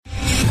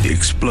The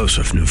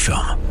explosive new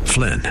film,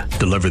 Flynn,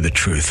 deliver the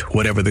truth,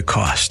 whatever the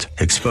cost,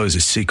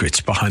 exposes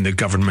secrets behind the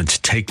government's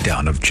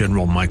takedown of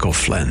General Michael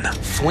Flynn.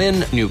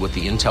 Flynn knew what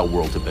the intel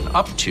world had been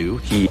up to.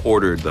 He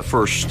ordered the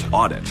first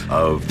audit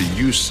of the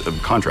use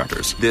of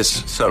contractors.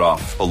 This set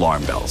off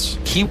alarm bells.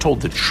 He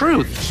told the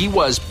truth. He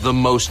was the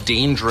most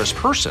dangerous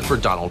person for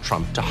Donald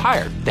Trump to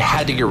hire. They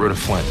had to get rid of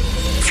Flynn.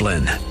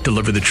 Flynn,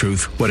 deliver the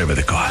truth, whatever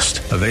the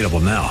cost. Available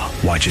now.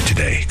 Watch it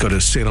today. Go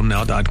to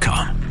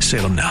salemnow.com.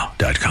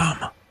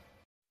 salemnow.com.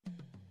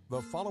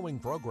 The following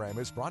program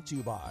is brought to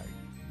you by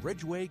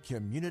Bridgeway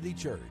Community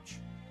Church.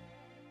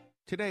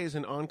 Today is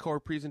an encore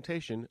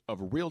presentation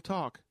of Real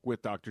Talk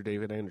with Dr.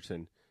 David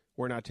Anderson.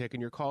 We're not taking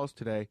your calls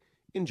today.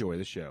 Enjoy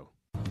the show.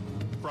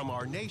 From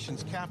our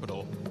nation's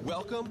capital,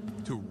 welcome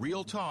to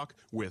Real Talk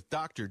with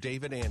Dr.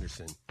 David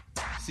Anderson.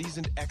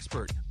 Seasoned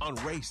expert on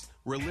race,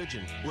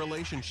 religion,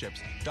 relationships,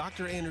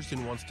 Dr.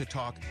 Anderson wants to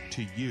talk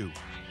to you.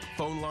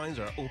 Phone lines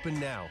are open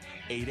now,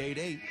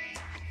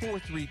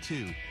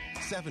 888-432-7434.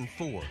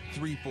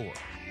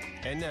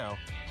 And now,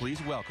 please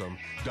welcome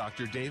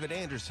Dr. David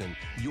Anderson,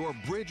 your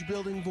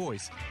bridge-building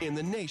voice in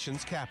the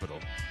nation's capital.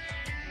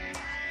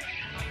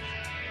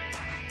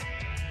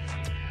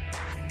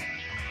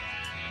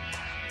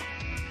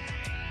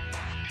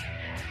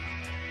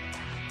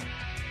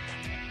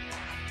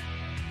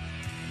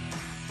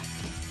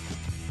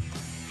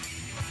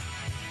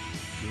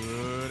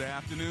 Good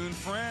afternoon,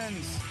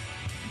 friends.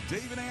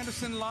 David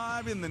Anderson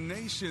live in the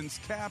nation's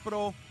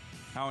capital.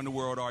 How in the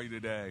world are you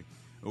today?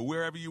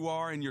 Wherever you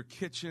are, in your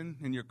kitchen,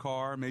 in your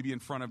car, maybe in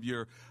front of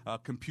your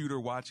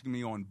computer watching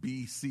me on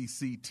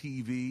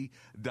bcctv.org.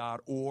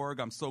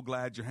 I'm so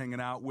glad you're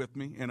hanging out with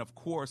me. And, of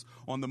course,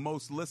 on the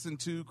most listened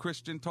to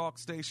Christian talk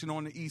station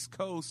on the East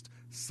Coast,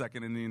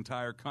 second in the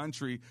entire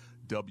country,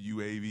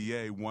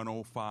 WAVA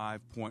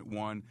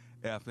 105.1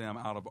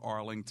 FM out of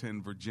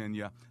Arlington,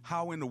 Virginia.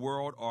 How in the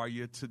world are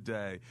you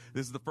today?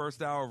 This is the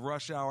first hour of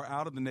Rush Hour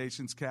out of the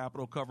nation's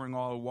capital, covering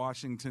all of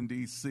Washington,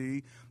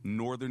 D.C.,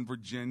 Northern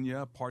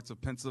Virginia, parts of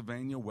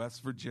Pennsylvania,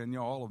 West Virginia,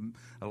 a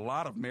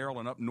lot of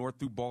Maryland, up north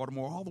through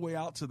Baltimore, all the way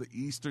out to the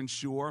Eastern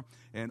Shore.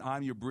 And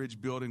I'm your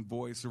bridge-building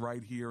voice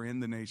right here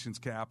in the nation's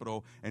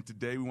capital. And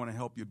today we want to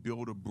help you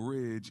build a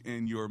bridge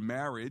in your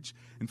marriage.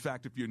 In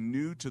fact, if you're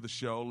new to the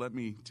show, let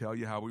me tell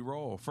you how we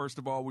roll. First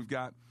of all, we've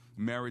got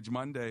Marriage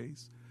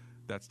Mondays.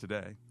 That's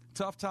today.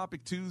 Tough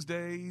Topic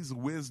Tuesdays,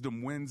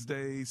 Wisdom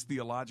Wednesdays,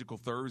 Theological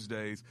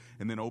Thursdays,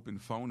 and then Open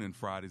Phone-In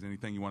Fridays.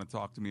 Anything you want to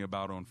talk to me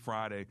about on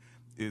Friday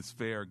is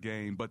fair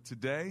game. But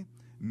today,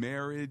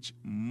 Marriage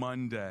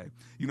Monday.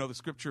 You know, the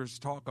scriptures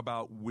talk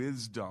about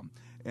wisdom.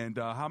 And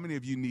how many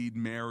of you need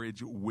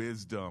marriage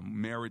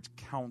wisdom, marriage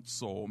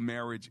counsel,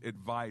 marriage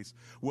advice?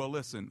 Well,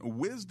 listen,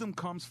 wisdom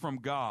comes from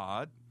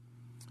God.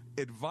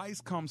 Advice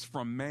comes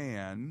from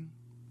man.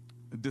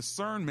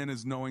 Discernment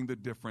is knowing the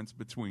difference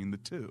between the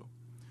two.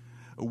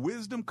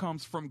 Wisdom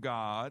comes from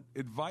God.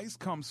 Advice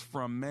comes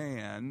from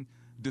man.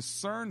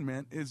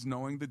 Discernment is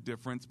knowing the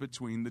difference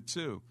between the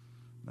two.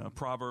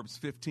 Proverbs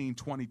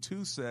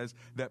 15:22 says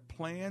that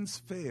plans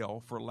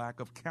fail for lack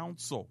of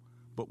counsel,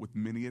 but with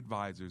many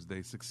advisors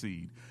they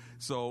succeed.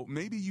 So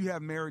maybe you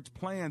have marriage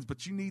plans,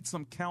 but you need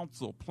some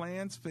counsel.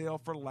 Plans fail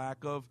for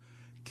lack of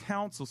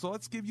counsel. So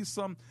let's give you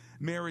some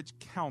marriage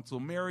counsel,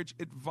 marriage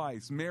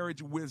advice,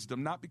 marriage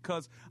wisdom, not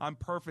because I'm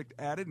perfect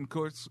at it. And of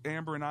course,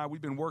 Amber and I,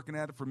 we've been working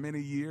at it for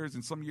many years,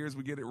 and some years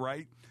we get it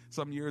right.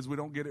 Some years we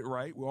don't get it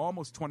right. We're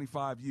almost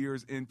 25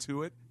 years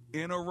into it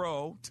in a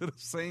row to the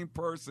same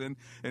person.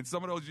 And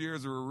some of those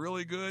years are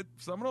really good.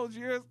 Some of those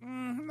years,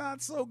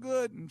 not so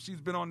good. And she's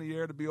been on the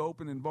air to be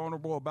open and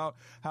vulnerable about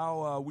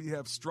how we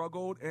have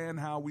struggled and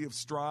how we have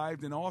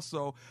strived, and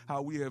also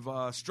how we have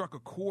struck a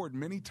chord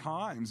many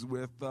times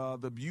with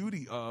the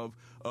beauty of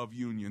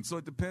union. So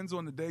it depends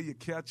on the day you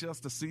catch us,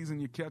 the season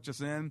you catch us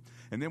in.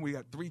 And then we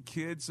got 3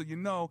 kids, so you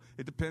know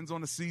it depends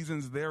on the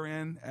seasons they're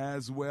in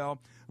as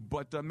well.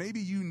 But maybe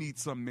you need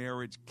some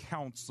marriage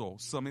counsel,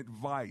 some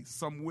advice,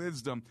 some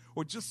wisdom,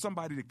 or just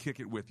somebody to kick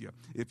it with you.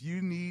 If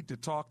you need to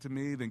talk to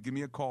me, then give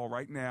me a call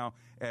right now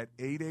at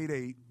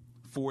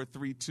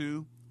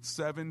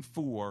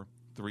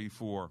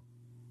 888-432-7434.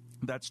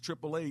 That's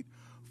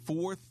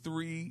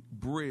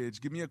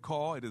 888-43-BRIDGE. Give me a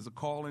call. It is a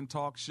call-in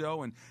talk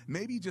show, and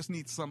maybe you just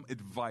need some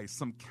advice,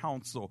 some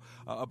counsel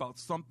about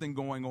something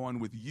going on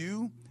with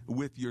you,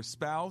 with your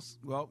spouse.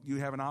 Well, you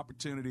have an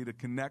opportunity to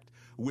connect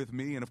with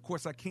me, and of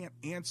course, I can't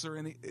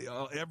answer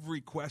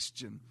every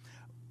question,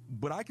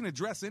 but I can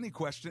address any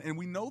question, and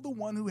we know the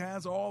one who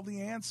has all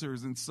the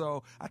answers. And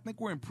so I think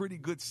we're in pretty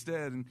good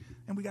stead, and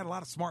we got a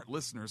lot of smart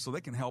listeners, so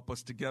they can help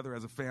us together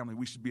as a family.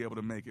 We should be able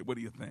to make it. What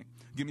do you think?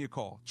 Give me a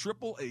call.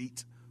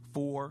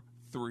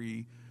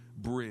 888-43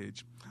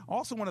 Bridge. I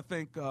also want to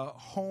thank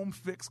Home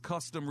Fix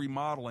Custom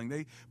Remodeling.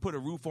 They put a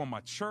roof on my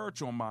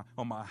church, on my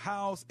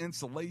house,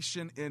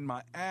 insulation in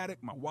my attic.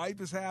 My wife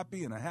is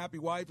happy, and a happy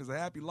wife is a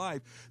happy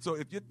life. So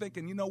if you're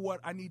thinking, you know what,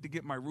 I need to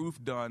get my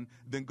roof done,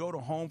 then go to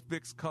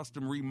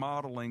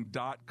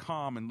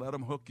homefixcustomremodeling.com and let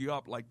them hook you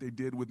up like they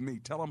did with me.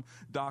 Tell them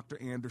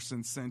Dr.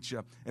 Anderson sent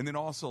you. And then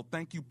also,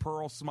 thank you,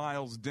 Pearl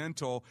Smiles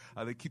Dental.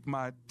 They keep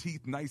my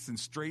teeth nice and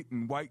straight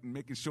and white and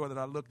making sure that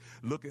I look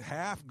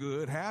half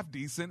good, half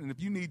decent. And if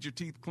you need your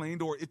teeth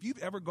cleaned, or if you've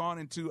ever gone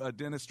into a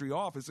dentistry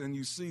office and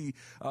you see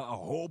a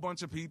whole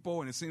bunch of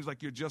people and it seems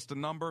like you're just a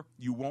number,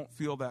 you won't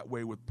feel that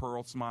way with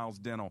Pearl Smiles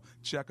Dental.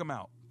 Check them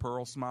out,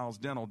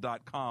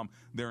 pearlsmilesdental.com.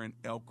 They're in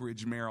Elk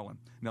Ridge, Maryland.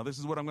 Now, this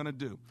is what I'm going to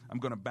do. I'm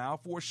going to bow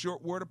for a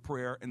short word of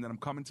prayer, and then I'm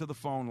coming to the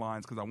phone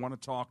lines because I want to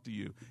talk to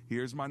you.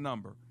 Here's my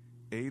number,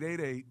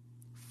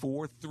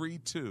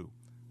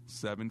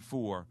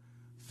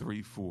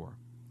 888-432-7434.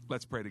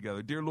 Let's pray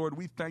together. Dear Lord,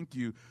 we thank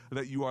you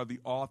that you are the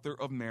author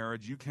of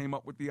marriage. You came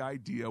up with the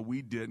idea.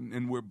 We didn't,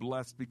 and we're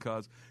blessed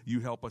because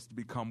you help us to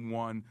become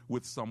one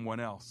with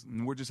someone else.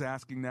 And we're just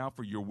asking now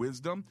for your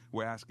wisdom.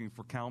 We're asking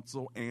for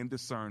counsel and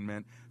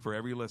discernment for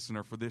every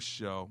listener for this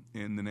show.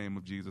 In the name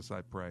of Jesus,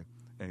 I pray.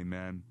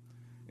 Amen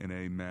and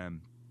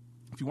amen.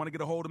 If you want to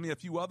get a hold of me a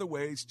few other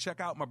ways,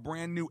 check out my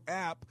brand new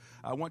app.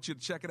 I want you to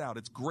check it out.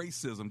 It's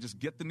Gracism. Just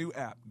get the new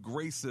app,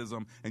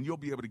 Gracism, and you'll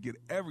be able to get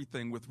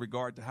everything with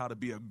regard to how to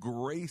be a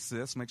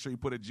gracist. Make sure you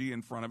put a G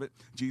in front of it.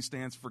 G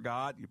stands for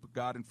God. You put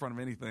God in front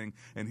of anything,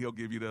 and he'll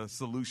give you the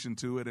solution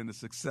to it and the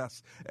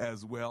success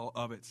as well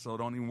of it. So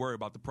don't even worry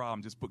about the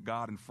problem. Just put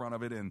God in front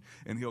of it, and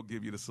he'll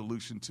give you the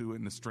solution to it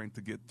and the strength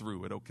to get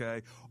through it,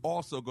 okay?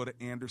 Also, go to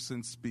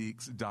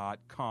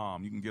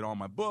andersonspeaks.com. You can get all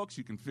my books.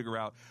 You can figure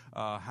out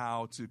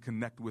how to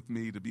connect with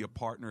me to be a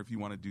partner if you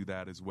want to do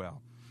that as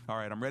well. All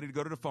right, I'm ready to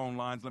go to the phone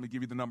lines. Let me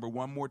give you the number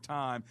one more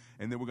time,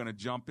 and then we're going to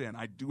jump in.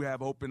 I do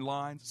have open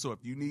lines, so if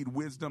you need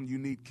wisdom, you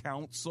need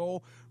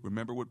counsel,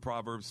 remember what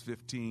Proverbs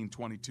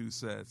 15:22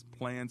 says.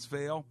 Plans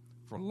fail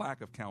for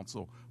lack of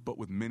counsel, but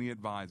with many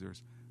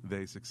advisors,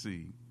 they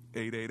succeed.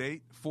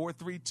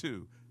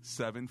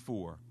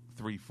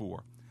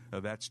 888-432-7434.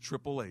 That's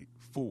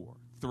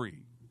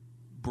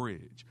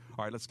 888-43-BRIDGE.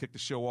 All right, let's kick the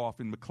show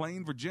off in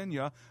McLean,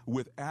 Virginia,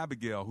 with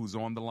Abigail, who's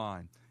on the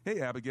line. Hey,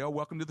 Abigail,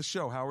 welcome to the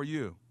show. How are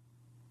you?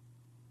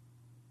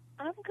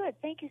 I'm good.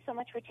 Thank you so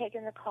much for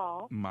taking the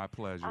call. My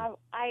pleasure.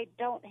 I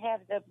don't have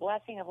the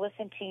blessing of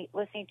listening to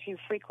you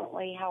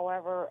frequently.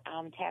 However,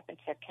 happened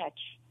to catch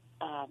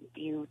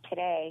you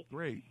today.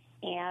 Great.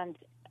 And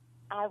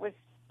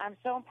I'm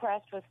so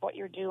impressed with what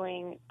you're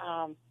doing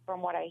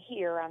from what I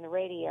hear on the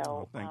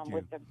radio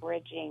with the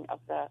bridging of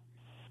the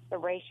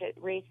races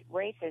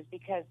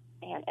because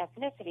and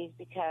ethnicities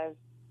because,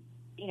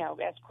 you know,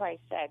 as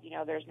Christ said, you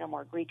know, there's no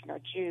more Greek nor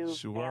Jew,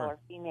 sure, male or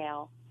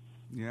female.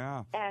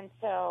 Yeah. And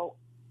so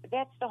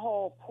that's the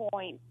whole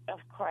point of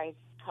Christ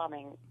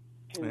coming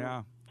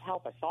to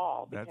help us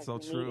all. That's so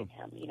true. Needed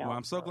him, you know, well,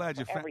 I'm so glad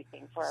you found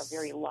everything for our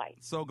very life.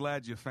 So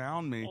glad you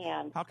found me.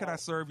 And how can I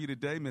serve you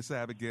today, Miss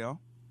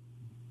Abigail?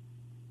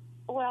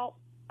 Well,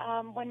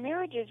 when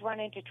marriages run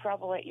into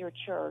trouble at your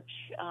church,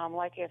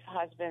 like if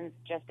husbands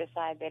just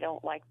decide they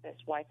don't like this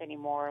wife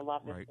anymore, or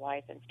love this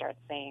wife, and start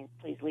saying,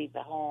 please leave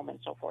the home and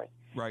so forth.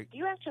 Right. Do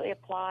you actually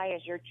apply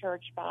as your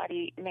church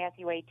body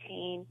Matthew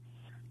 18?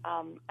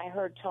 I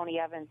heard Tony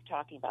Evans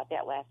talking about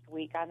that last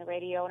week on the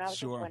radio, and I was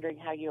just wondering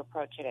how you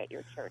approach it at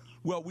your church.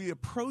 Well, we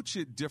approach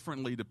it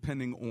differently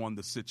depending on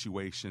the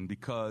situation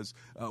because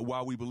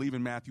while we believe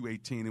in Matthew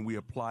 18 and we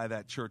apply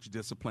that church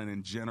discipline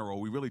in general,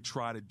 we really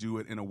try to do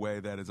it in a way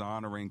that is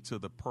honoring to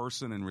the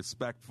person and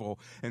respectful.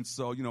 And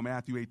so, you know,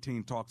 Matthew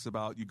 18 talks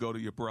about you go to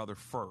your brother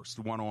first,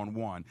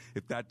 one-on-one.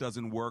 If that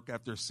doesn't work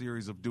after a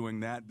series of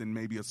doing that, then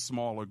maybe a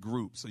smaller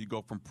group. So you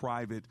go from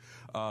private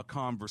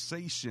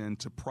conversation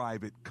to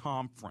private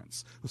conference.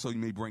 So you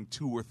may bring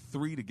 2 or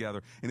 3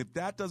 together. And if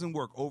that doesn't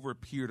work over a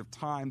period of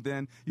time,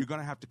 then you're going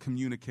to have to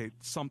communicate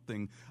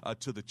something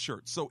to the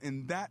church. So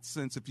in that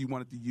sense, if you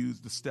wanted to use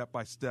the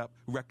step-by-step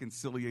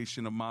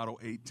reconciliation of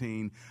Model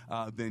 18,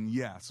 then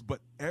yes.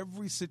 But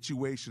every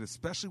situation,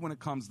 especially when it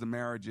comes to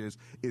marriages,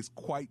 is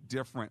quite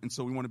different. And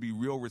so we want to be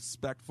real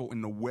respectful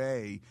in the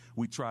way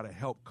we try to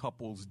help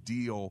couples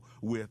deal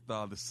with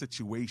the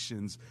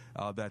situations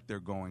that they're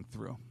going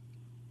through.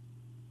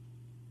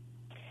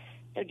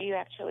 So do you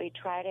actually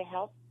try to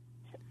help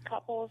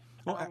couples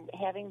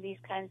having these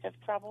kinds of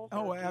troubles?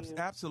 Oh,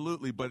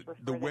 absolutely. But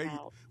the way,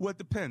 it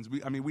depends.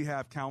 We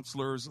have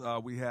counselors.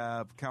 We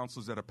have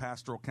counselors that are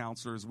pastoral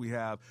counselors. We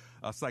have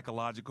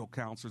psychological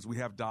counselors. We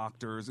have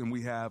doctors, and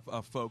we have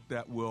folk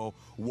that will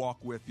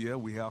walk with you.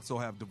 We also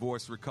have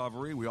divorce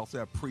recovery. We also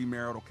have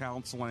premarital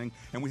counseling,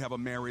 and we have a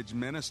marriage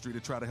ministry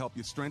to try to help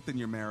you strengthen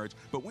your marriage.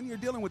 But when you're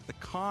dealing with the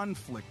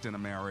conflict in a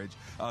marriage,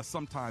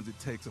 sometimes it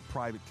takes a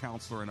private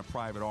counselor in a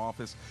private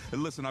office.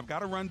 And listen, I've got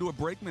to run to a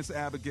break, Miss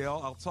Abigail.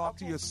 I'll talk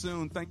to you soon.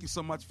 Thank you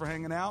so much for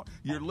hanging out.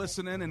 You're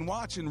listening and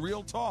watching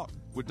Real Talk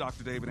with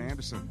Dr. David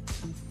Anderson.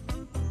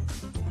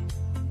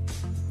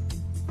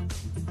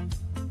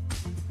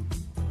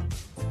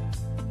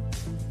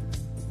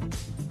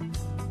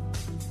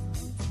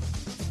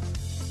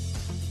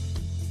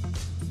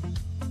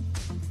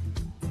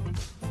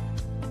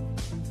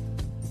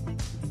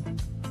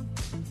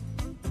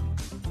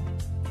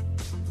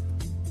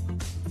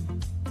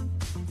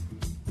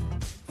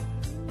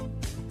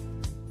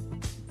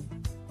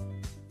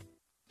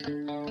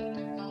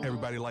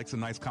 Everybody likes a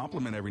nice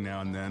compliment every now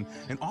and then,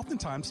 and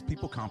oftentimes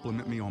people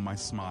compliment me on my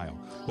smile.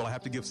 Well, I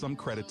have to give some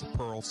credit to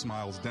Pearl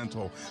Smiles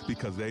Dental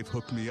because they've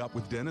hooked me up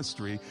with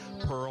dentistry.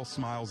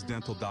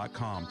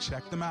 PearlSmilesDental.com.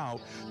 Check them out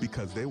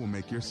because they will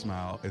make your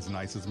smile as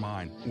nice as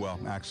mine. Well,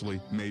 actually,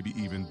 maybe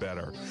even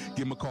better.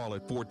 Give them a call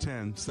at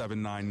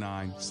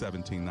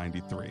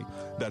 410-799-1793.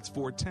 That's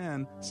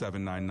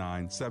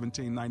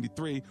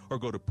 410-799-1793, or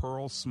go to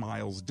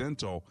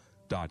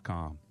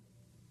PearlSmilesDental.com.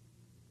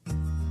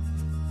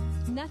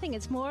 Nothing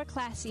is more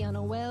classy on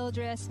a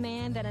well-dressed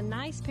man than a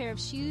nice pair of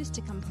shoes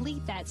to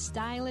complete that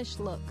stylish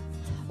look.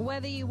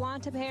 Whether you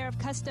want a pair of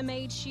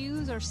custom-made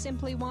shoes or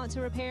simply want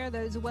to repair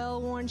those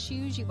well-worn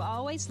shoes you've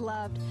always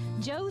loved,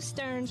 Joe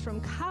Stearns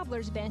from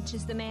Cobbler's Bench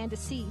is the man to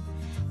see.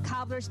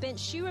 Cobbler's Bench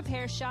shoe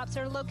repair shops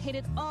are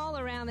located all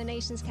around the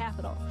nation's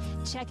capital.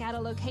 Check out a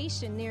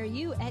location near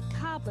you at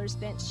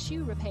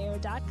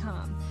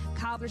cobblersbenchshoerepair.com.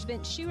 Cobbler's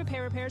Bench Shoe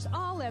Repair repairs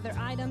all leather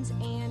items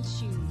and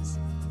shoes.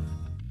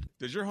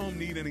 Does your home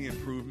need any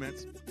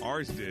improvements?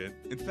 Ours did.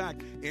 In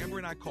fact, Amber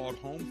and I called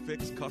Home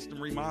Fix Custom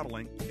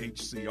Remodeling,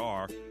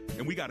 HCR,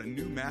 and we got a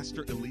new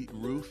Master Elite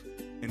roof.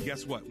 And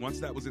guess what? Once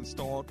that was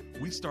installed,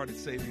 we started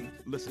saving,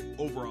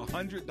 over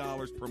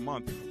 $100 per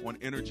month on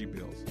energy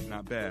bills.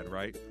 Not bad,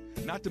 right?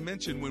 Not to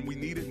mention, when we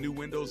needed new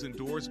windows and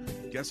doors,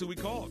 guess who we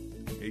called?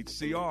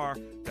 HCR.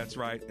 That's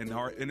right. And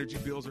our energy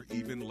bills are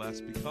even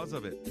less because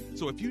of it.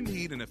 So if you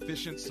need an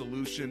efficient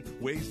solution,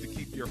 ways to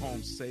keep your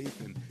home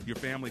safe and your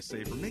family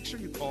safer, make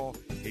sure you call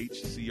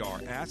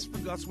HCR. Ask for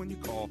Gus when you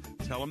call.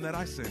 Tell him that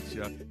I sent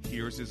you.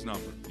 Here's his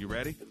number. You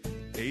ready?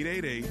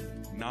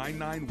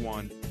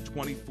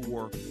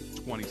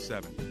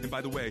 888-991-2427. And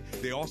by the way,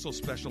 they also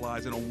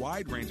specialize in a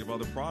wide range of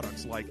other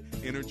products like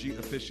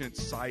energy-efficient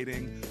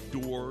siding,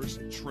 doors,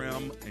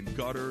 trim, and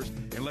gutters.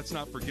 And let's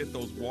not forget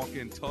those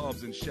walk-in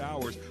tubs and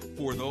showers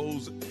for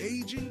those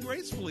aging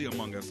gracefully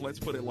among us. Let's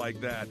put it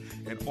like that.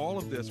 And all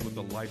of this with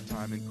a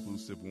lifetime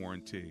inclusive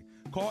warranty.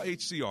 Call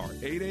HCR,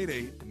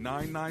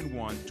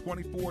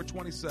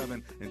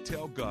 888-991-2427, and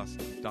tell Gus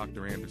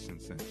Dr. Anderson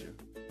sent you.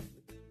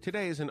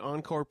 Today is an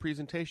encore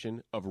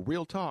presentation of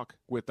Real Talk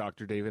with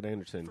Dr. David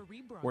Anderson.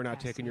 We're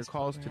not taking your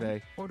calls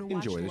today.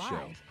 Enjoy the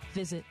show.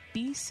 Visit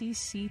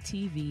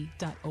bcctv.org.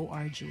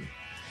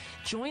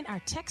 Join our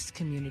text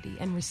community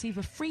and receive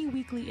a free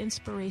weekly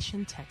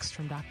inspiration text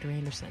from Dr.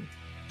 Anderson.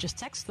 Just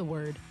text the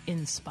word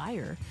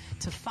INSPIRE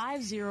to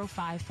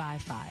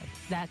 50555.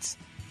 That's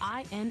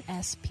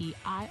INSPIRE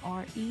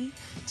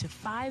to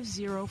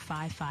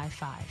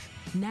 50555.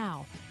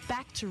 Now,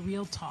 back to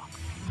Real Talk.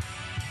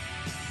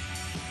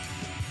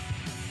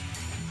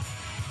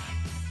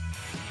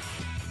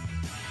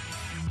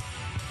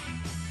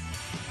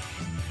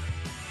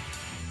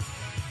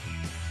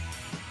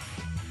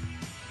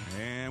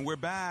 And we're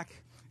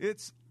back.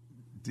 It's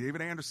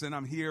David Anderson.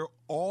 I'm here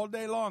all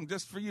day long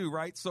just for you,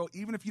 right? So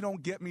even if you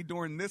don't get me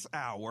during this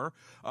hour,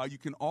 you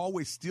can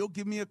always still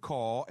give me a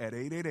call at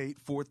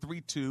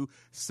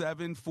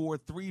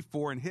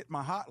 888-432-7434 and hit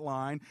my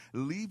hotline.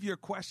 Leave your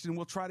question.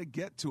 We'll try to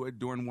get to it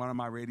during one of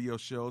my radio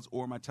shows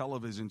or my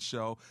television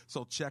show.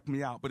 So check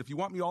me out. But if you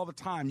want me all the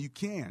time, you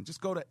can.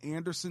 Just go to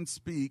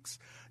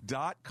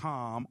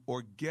AndersonSpeaks.com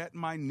or get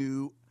my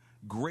new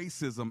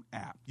Gracism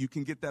app. You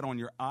can get that on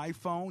your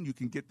iPhone. You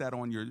can get that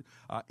on your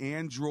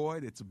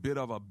Android. It's a bit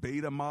of a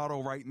beta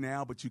model right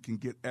now, but you can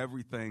get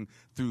everything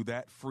through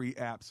that free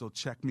app. So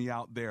check me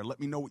out there. Let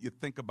me know what you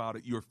think about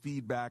it. Your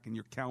feedback and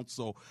your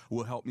counsel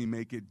will help me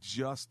make it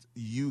just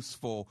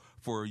useful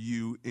for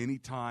you any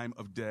time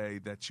of day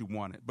that you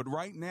want it. But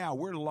right now,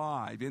 we're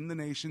live in the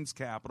nation's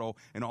capital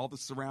and all the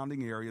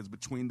surrounding areas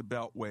between the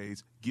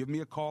beltways. Give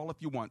me a call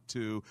if you want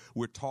to.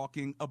 We're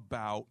talking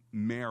about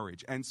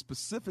marriage, and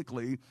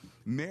specifically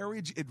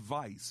marriage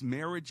advice,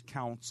 marriage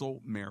counsel,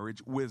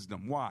 marriage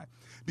wisdom. Why?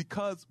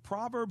 Because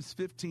Proverbs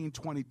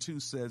 15:22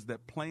 says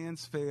that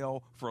plans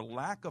fail for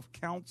lack of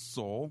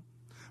counsel,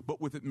 but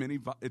with many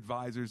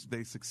advisors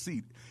they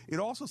succeed.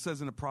 It also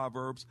says in the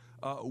Proverbs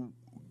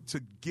to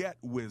get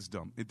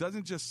wisdom. It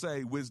doesn't just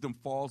say wisdom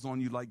falls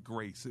on you like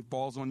grace. It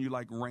falls on you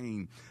like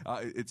rain.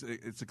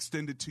 It's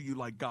extended to you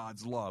like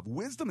God's love.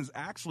 Wisdom is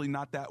actually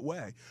not that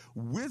way.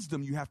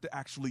 Wisdom, you have to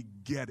actually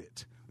get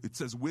it. It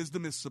says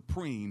wisdom is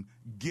supreme.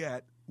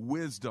 Get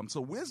wisdom.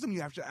 So wisdom you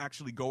have to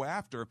actually go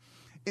after.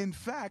 In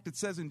fact, it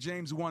says in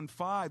James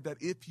 1:5 that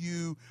if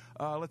you,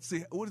 let's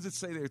see, what does it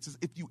say there? It says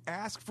if you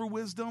ask for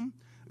wisdom,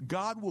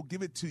 God will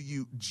give it to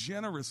you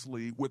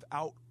generously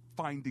without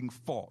finding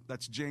fault.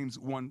 That's James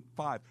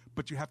 1:5.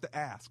 But you have to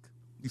ask.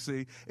 You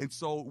see? And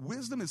so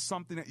wisdom is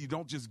something that you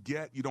don't just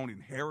get. You don't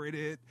inherit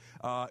it.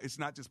 It's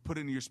not just put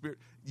into your spirit.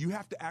 You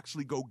have to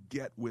actually go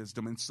get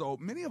wisdom. And so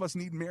many of us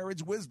need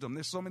marriage wisdom.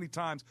 There's so many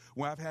times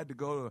when I've had to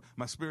go to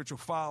my spiritual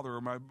father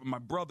or my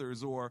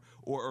brothers or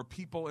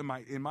people in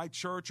my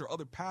church or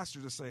other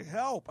pastors to say,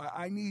 help.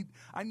 I need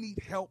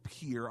help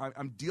here.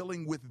 I'm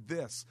dealing with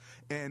this.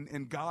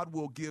 And God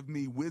will give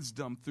me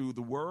wisdom through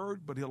the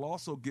word, but he'll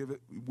also give it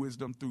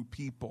wisdom through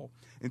people.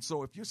 And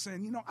so if you're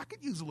saying, I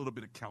could use a little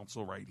bit of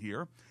counsel right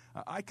here,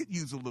 I could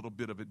use a little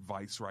bit of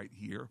advice right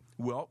here.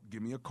 Well,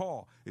 give me a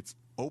call. It's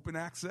open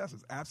access.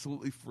 It's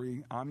absolutely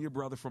free. I'm your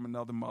brother from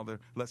another mother.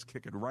 Let's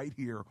kick it right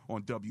here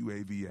on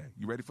WAVA.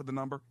 You ready for the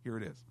number? Here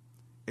it is.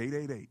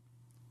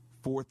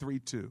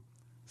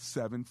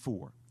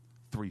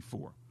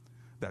 888-432-7434.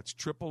 That's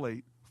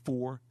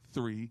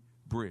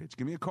 888-43-BRIDGE.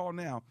 Give me a call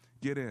now.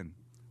 Get in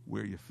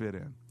where you fit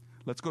in.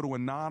 Let's go to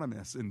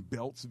Anonymous in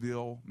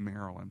Beltsville,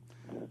 Maryland.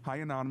 Hi,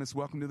 Anonymous.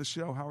 Welcome to the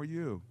show. How are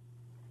you?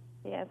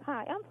 Yes,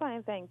 hi. I'm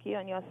fine, thank you.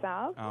 And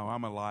yourself? Oh,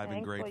 I'm alive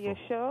and grateful. Thanks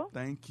for your show.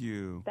 Thank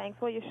you. Thanks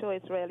for your show.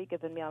 It's really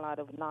given me a lot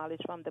of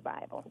knowledge from the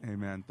Bible.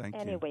 Amen. Thank you.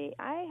 Anyway,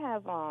 I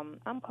have, I'm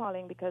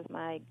calling because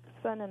my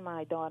son and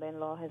my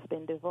daughter-in-law has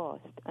been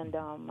divorced. And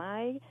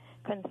my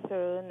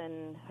concern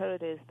and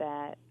hurt is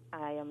that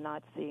I am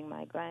not seeing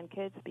my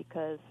grandkids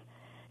because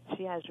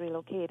she has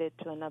relocated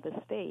to another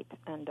state.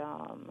 And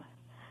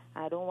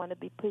I don't want to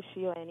be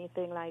pushy or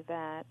anything like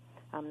that.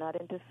 I'm not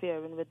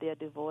interfering with their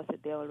divorce.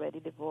 They're already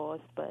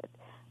divorced, but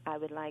I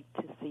would like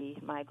to see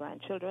my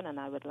grandchildren, and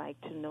I would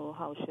like to know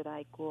how should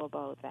I go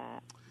about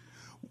that.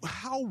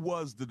 How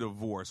was the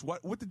divorce?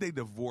 What did they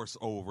divorce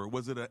over?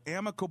 Was it an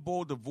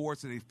amicable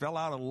divorce and they fell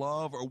out of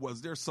love, or was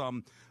there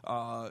some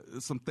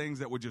things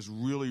that were just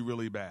really,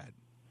 really bad?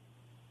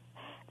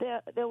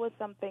 There were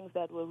some things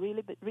that were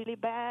really, really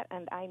bad,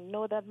 and I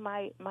know that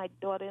my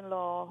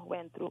daughter-in-law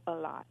went through a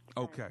lot.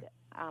 Okay.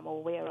 I'm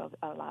aware of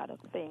a lot of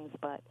things,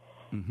 but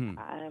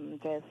I'm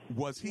just.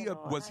 Was he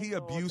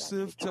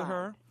abusive to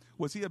her?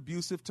 Was he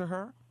abusive to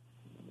her?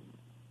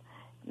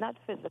 Not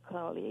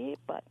physically,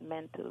 but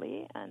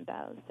mentally, and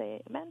I'll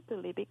say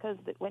mentally because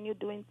when you're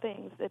doing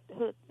things, it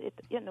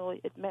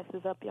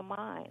messes up your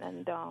mind,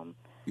 and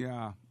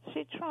yeah.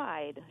 She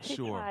tried. She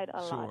tried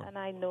a lot, and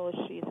I know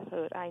she's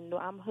hurt. I know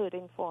I'm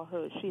hurting for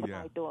her. She's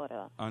my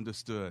daughter.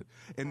 Understood.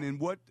 And then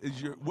what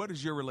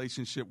is your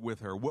relationship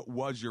with her? What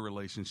was your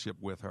relationship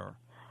with her?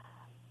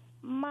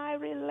 My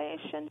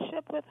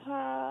relationship with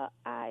her,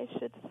 I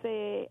should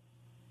say,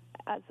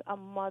 as a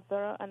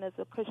mother and as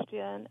a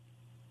Christian,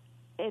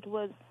 it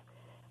wasn't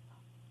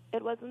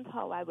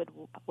how I would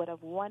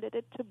have wanted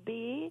it to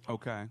be.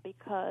 Okay.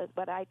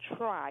 But I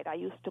tried. I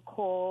used to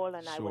call,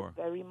 and I was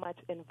very much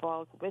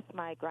involved with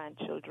my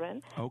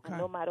grandchildren. Okay. And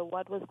no matter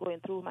what was going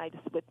through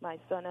with my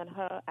son and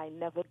her, I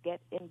never get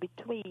in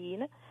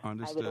between.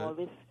 Understood. I would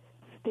always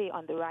stay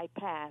on the right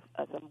path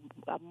as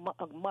a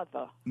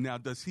mother. Now,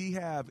 does he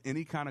have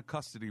any kind of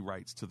custody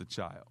rights to the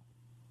child?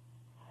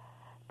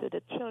 To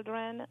the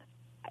children?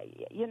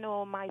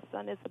 My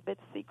son is a bit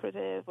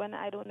secretive.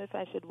 I don't know if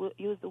I should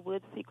use the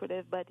word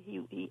secretive, but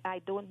I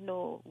don't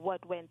know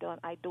what went on.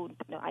 I don't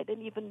know. I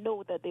didn't even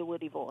know that they were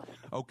divorced.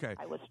 Okay.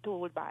 I was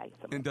told by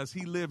someone. And does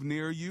he live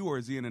near you, or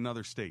is he in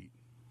another state?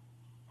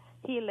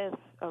 He lives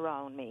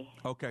around me.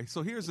 Okay,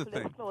 so here's the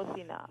thing. Close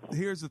enough.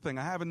 Here's the thing.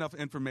 I have enough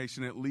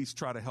information to at least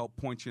try to help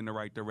point you in the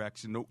right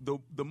direction.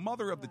 The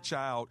mother of the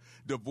child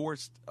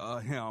divorced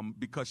him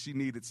because she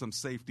needed some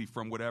safety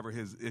from whatever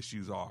his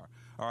issues are.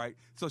 All right,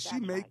 so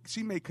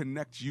she may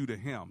connect you to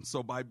him.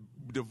 So by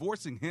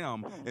divorcing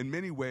him, in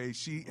many ways,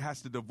 she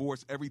has to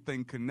divorce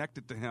everything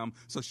connected to him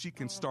so she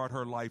can start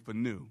her life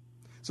anew.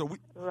 So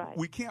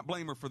we can't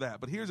blame her for that.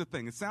 But here's the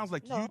thing. It sounds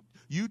like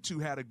you two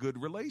had a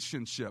good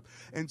relationship.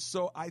 And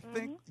so I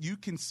think you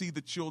can see the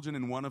children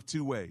in one of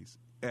two ways.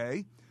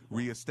 A,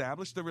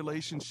 reestablish the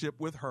relationship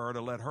with her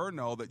to let her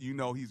know that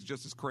he's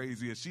just as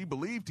crazy as she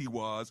believed he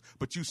was,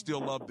 but you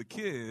still love the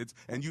kids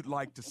and you'd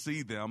like to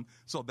see them.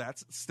 So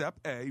that's step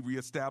A,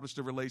 reestablish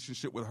the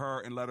relationship with her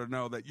and let her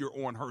know that you're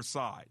on her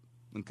side.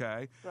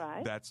 Okay?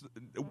 Right. That's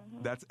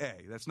A.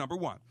 That's number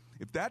one.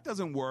 If that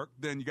doesn't work,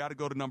 then you got to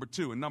go to number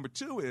two. And number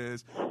two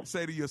is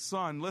say to your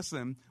son,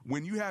 listen,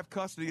 when you have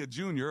custody of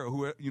Junior,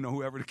 or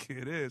whoever the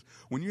kid is,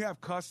 when you have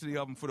custody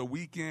of him for the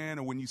weekend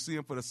or when you see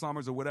him for the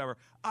summers or whatever,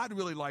 I'd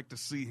really like to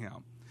see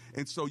him.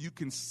 And so you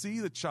can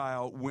see the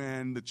child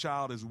when the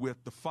child is with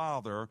the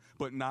father,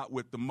 but not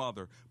with the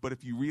mother. But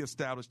if you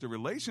reestablish the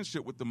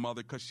relationship with the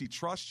mother because she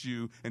trusts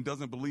you and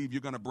doesn't believe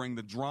you're going to bring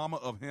the drama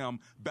of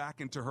him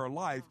back into her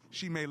life,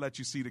 she may let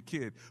you see the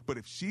kid. But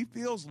if she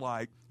feels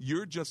like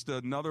you're just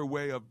another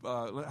way of,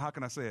 how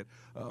can I say it?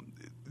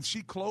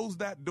 She closed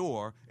that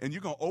door and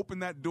you're going to open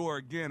that door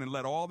again and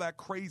let all that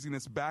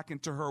craziness back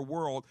into her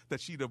world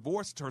that she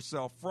divorced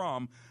herself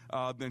from,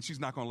 then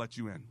she's not going to let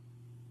you in.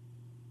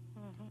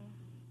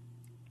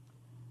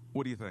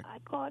 What do you think? I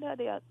called her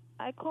the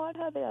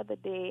other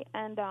day,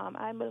 and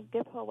I will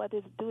give her what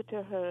is due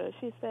to her.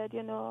 She said,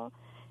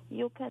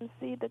 you can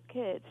see the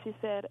kids. She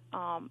said,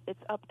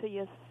 it's up to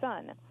your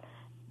son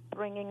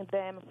bringing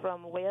them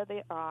from where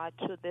they are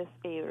to this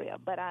area.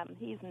 But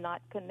he's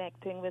not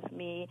connecting with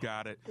me.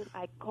 Got it.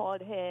 I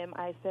called him.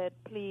 I said,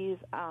 please,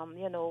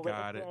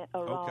 Got it.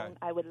 around,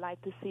 Okay. I would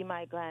like to see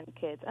my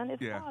grandkids, and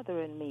it's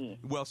bothering me.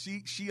 Well,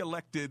 she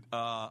elected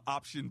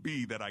option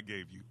B that I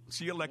gave you.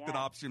 She elected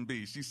option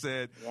B. She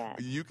said,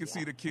 you can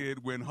see the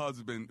kid when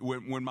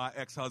my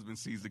ex-husband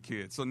sees the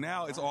kid. So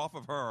now it's off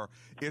of her.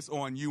 It's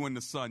on you and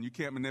the son. You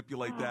can't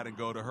manipulate that and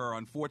go to her.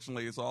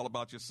 Unfortunately, it's all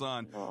about your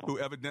son, who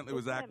evidently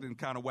was acting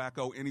kind of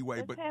wacko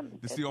anyway, but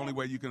it's the only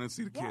way you can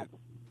see the kid.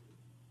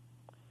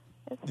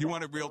 You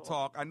want it real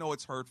talk. I know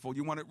it's hurtful.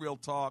 You want it real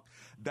talk.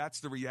 That's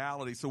the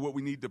reality. So what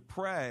we need to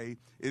pray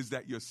is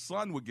that your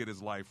son would get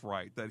his life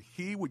right, that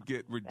he would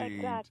get redeemed.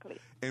 Exactly.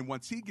 And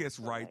once he gets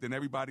right, then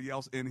everybody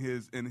else in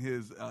his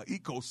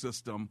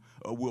ecosystem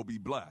will be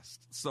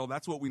blessed. So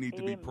that's what we need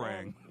to be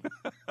praying.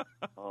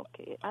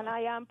 Okay. And I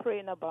am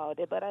praying about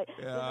it, but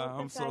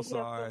I'm so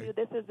sorry.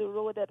 This is the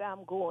road that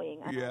I'm going,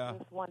 and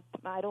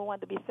I don't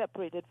want to be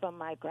separated from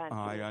my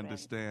grandchildren. I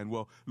understand.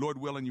 Well, Lord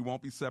willing, you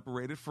won't be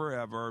separated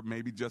forever,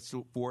 maybe just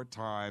for a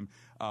time.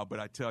 But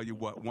I tell you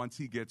what, once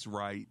he gets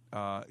right,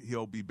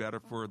 he'll be better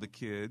for the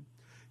kid.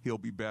 He'll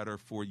be better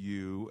for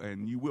you,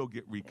 and you will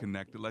get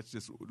reconnected. Let's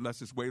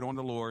just wait on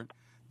the Lord.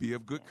 Be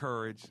of good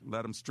courage.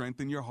 Let him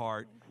strengthen your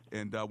heart,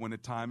 and when the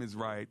time is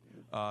right,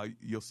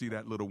 you'll see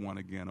that little one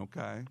again.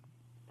 Okay.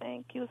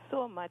 Thank you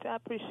so much. I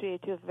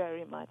appreciate you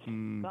very much.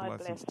 God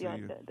bless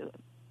you.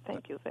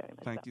 Thank you very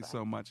much. Thank you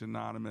so much,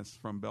 Anonymous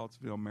from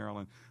Beltsville,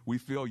 Maryland. We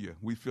feel you.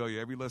 We feel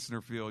you. Every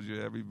listener feels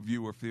you. Every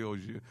viewer feels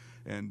you.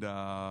 And,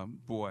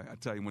 boy, I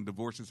tell you, when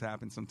divorces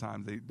happen,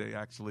 sometimes they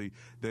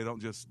don't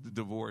just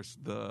divorce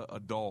the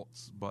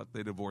adults, but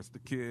they divorce the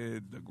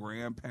kids, the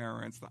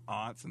grandparents, the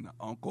aunts, and the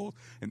uncles.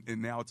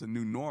 And now it's a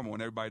new normal,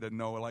 and everybody doesn't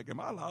know, like, am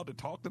I allowed to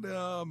talk to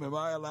them? Am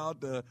I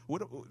allowed to –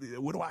 what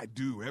do I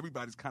do?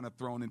 Everybody's kind of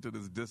thrown into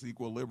this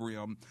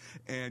disequilibrium,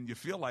 and you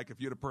feel like if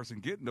you're the person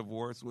getting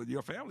divorced, well,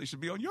 your family should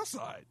be on your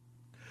side,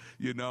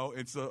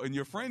 and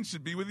your friends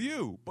should be with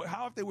you. But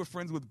how if they were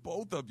friends with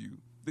both of you?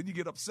 Then you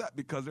get upset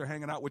because they're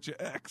hanging out with your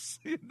ex.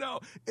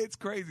 It's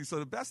crazy. So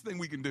the best thing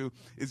we can do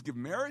is give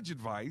marriage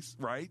advice,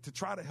 right, to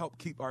try to help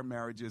keep our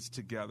marriages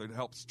together, to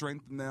help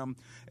strengthen them.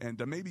 And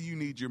maybe you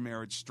need your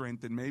marriage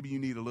strengthened. Maybe you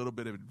need a little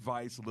bit of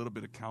advice, a little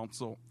bit of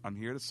counsel. I'm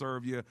here to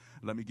serve you.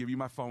 Let me give you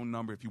my phone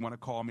number. If you want to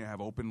call me, I have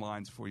open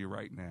lines for you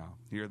right now.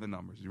 Here are the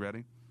numbers. You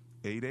ready?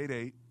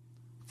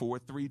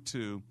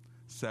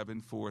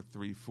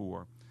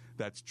 888-432-7434.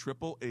 That's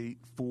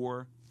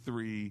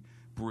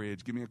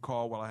 888-43-BRIDGE. Give me a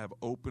call while I have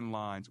open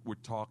lines. We're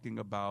talking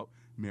about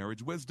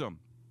marriage wisdom,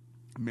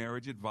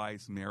 marriage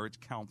advice, marriage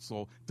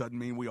counsel. Doesn't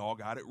mean we all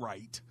got it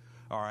right.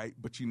 All right.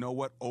 But you know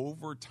what?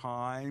 Over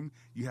time,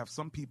 you have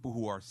some people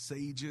who are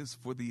sages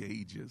for the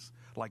ages,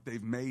 like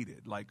they've made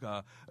it. Like,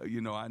 I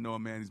know a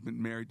man who's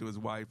been married to his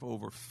wife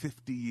over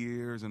 50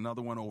 years,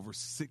 another one over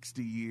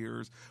 60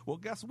 years. Well,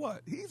 guess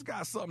what? He's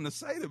got something to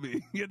say to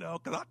me,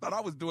 because I thought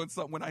I was doing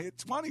something when I hit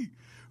 20,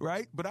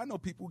 right? But I know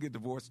people get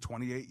divorced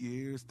 28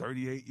 years,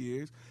 38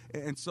 years.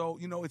 And so,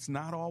 it's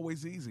not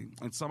always easy.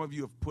 And some of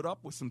you have put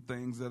up with some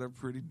things that are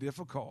pretty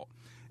difficult.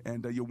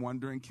 And you're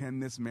wondering,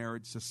 can this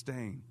marriage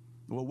sustain?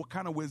 Well, what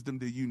kind of wisdom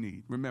do you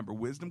need? Remember,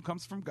 wisdom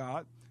comes from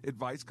God.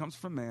 Advice comes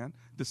from man.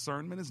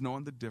 Discernment is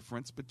knowing the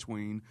difference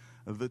between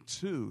the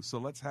two. So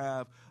let's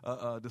have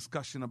a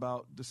discussion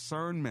about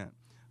discernment.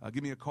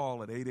 Give me a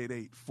call at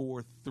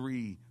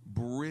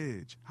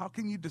 888-43-BRIDGE. How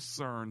can you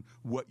discern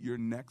what your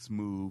next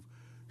move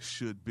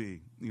should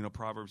be?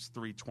 Proverbs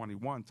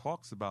 3:21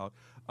 talks about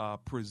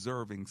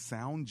preserving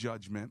sound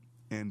judgment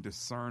and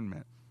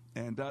discernment.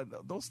 And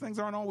those things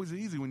aren't always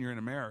easy when you're in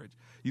a marriage.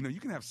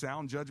 You can have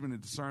sound judgment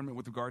and discernment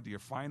with regard to your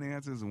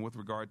finances and with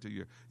regard to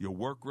your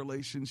work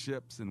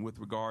relationships and with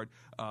regard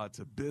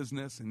to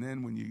business. And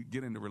then when you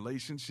get into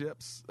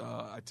relationships,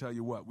 I tell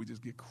you what, we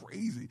just get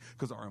crazy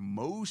because our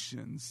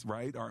emotions,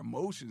 right? Our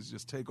emotions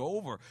just take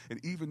over. And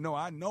even though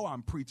I know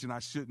I'm preaching, I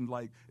shouldn't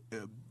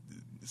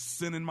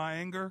sin in my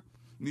anger.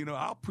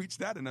 I'll preach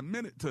that in a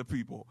minute to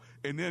people.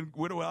 And then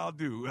what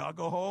do? I'll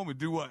go home and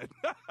do what?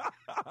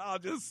 I'll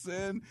just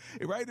sin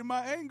right in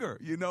my anger,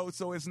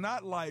 So it's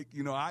not like,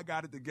 I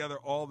got it together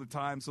all the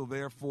time, so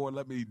therefore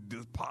let me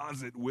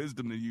deposit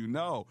wisdom to you.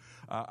 No,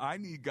 I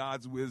need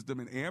God's wisdom,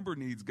 and Amber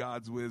needs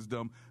God's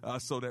wisdom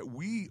so that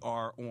we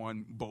are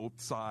on both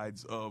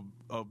sides on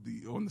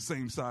the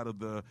same side of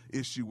the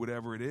issue,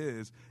 whatever it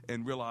is,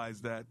 and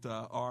realize that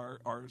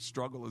our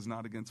struggle is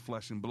not against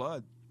flesh and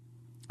blood.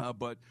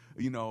 But,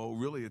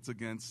 really it's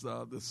against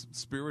the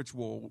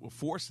spiritual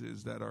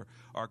forces that are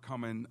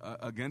coming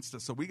against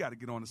us. So we got to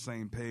get on the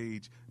same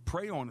page,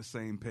 pray on the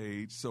same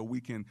page so we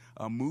can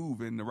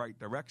move in the right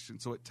direction.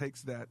 So it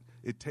takes that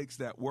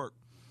work.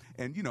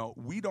 And,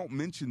 we don't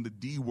mention the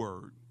D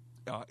word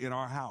in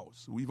our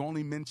house. We've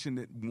only mentioned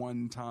it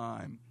one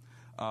time.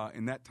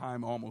 And that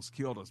time almost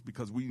killed us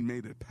because we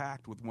made a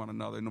pact with one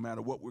another. No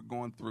matter what we're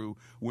going through,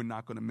 we're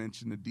not going to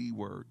mention the D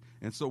word.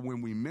 And so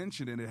when we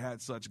mentioned it, it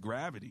had such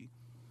gravity.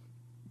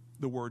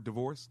 The word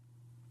divorce,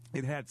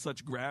 it had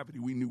such gravity.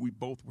 We knew we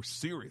both were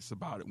serious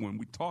about it when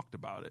we talked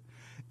about it.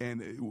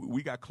 And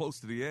we got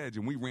close to the edge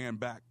and we ran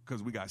back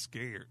because we got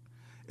scared.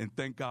 And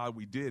thank God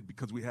we did,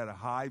 because we had a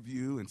high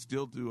view and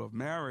still do of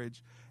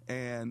marriage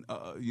and,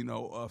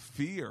 a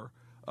fear,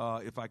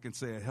 if I can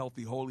say a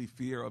healthy, holy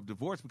fear of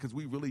divorce, because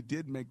we really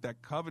did make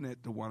that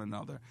covenant to one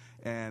another.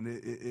 And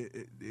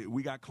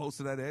we got close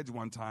to that edge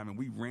one time, and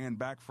we ran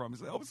back from it.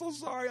 Said, I'm so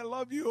sorry. I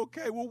love you.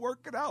 Okay, we'll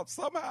work it out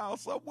somehow,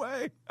 some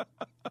way.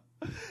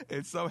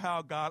 And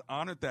somehow God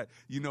honored that.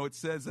 It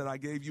says that I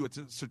gave you a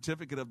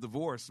certificate of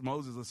divorce,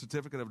 Moses, a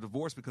certificate of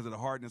divorce because of the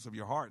hardness of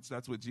your hearts.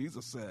 That's what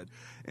Jesus said.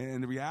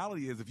 And the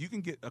reality is, if you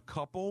can get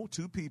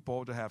two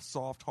people to have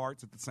soft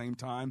hearts at the same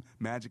time,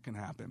 magic can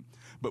happen.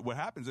 But what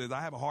happens is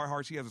I have a hard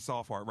heart. She has a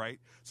soft heart, right?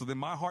 So then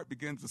my heart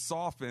begins to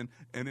soften,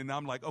 and then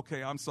I'm like,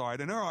 okay, I'm sorry.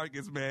 Then her heart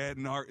gets mad.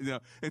 And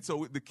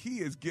so the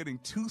key is getting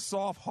two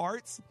soft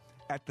hearts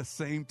at the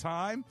same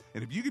time.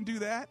 And if you can do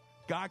that,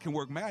 God can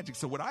work magic.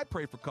 So when I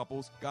pray for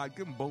couples, God,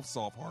 give them both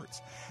soft hearts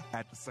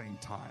at the same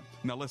time.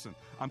 Now, listen,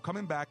 I'm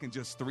coming back in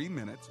just 3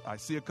 minutes. I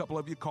see a couple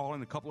of you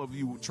calling, a couple of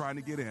you trying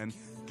to get in.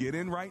 Get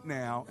in right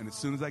now, and as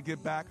soon as I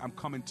get back, I'm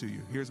coming to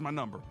you. Here's my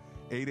number,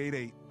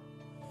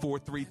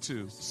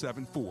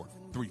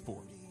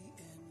 888-432-7434.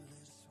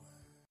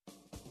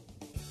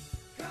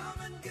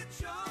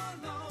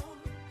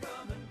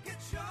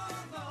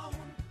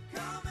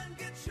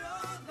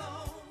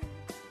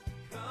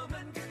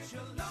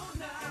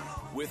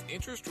 With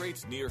interest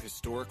rates near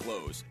historic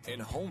lows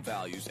and home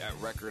values at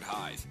record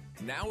highs,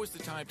 now is the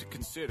time to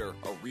consider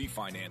a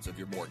refinance of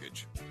your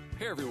mortgage.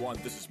 Hey everyone,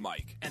 this is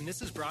Mike. And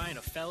this is Brian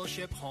of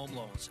Fellowship Home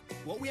Loans.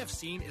 What we have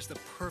seen is the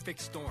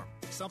perfect storm,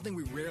 something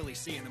we rarely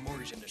see in the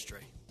mortgage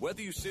industry.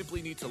 Whether you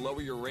simply need to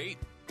lower your rate,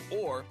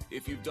 or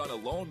if you've done a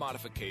loan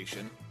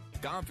modification,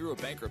 gone through a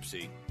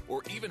bankruptcy,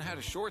 or even had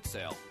a short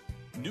sale,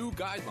 new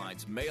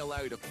guidelines may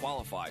allow you to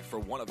qualify for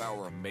one of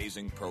our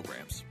amazing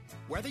programs.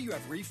 Whether you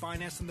have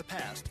refinanced in the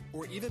past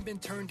or even been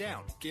turned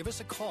down, give us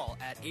a call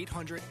at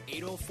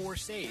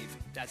 800-804-SAVE.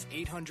 That's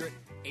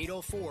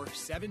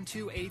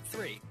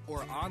 800-804-7283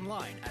 or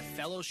online at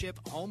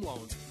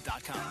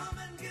fellowshiphomeloans.com. Come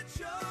and get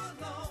your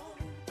loan,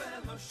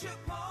 Fellowship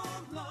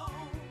Home Loans.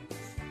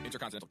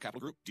 Intercontinental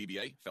Capital Group,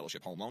 DBA,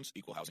 Fellowship Home Loans,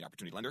 Equal Housing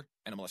Opportunity Lender,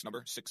 NMLS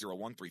number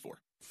 60134.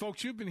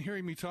 Folks, you've been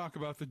hearing me talk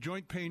about the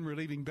joint pain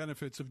relieving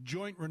benefits of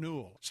Joint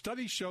Renewal.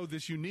 Studies show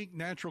this unique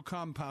natural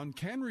compound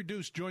can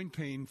reduce joint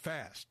pain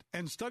fast.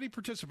 And study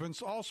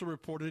participants also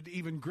reported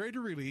even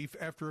greater relief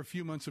after a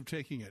few months of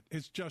taking it.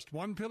 It's just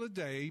one pill a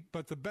day,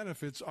 but the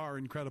benefits are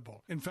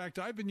incredible. In fact,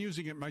 I've been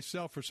using it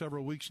myself for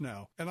several weeks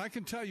now, and I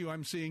can tell you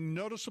I'm seeing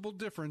noticeable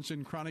difference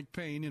in chronic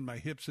pain in my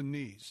hips and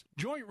knees.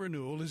 Joint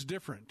Renewal is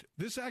different.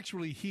 This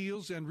actually heals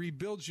and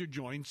rebuilds your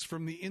joints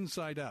from the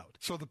inside out.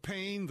 So the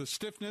pain, the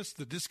stiffness,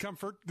 the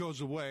discomfort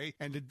goes away,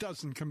 and it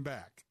doesn't come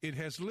back. It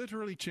has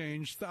literally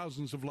changed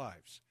thousands of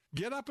lives.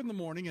 Get up in the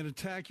morning and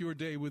attack your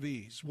day with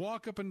ease.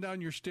 Walk up and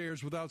down your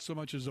stairs without so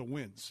much as a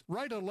wince.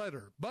 Write a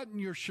letter, button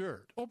your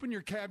shirt, open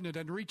your cabinet,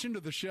 and reach into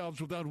the shelves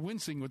without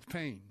wincing with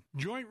pain.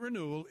 Joint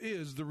Renewal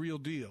is the real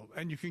deal,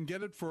 and you can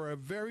get it for a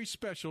very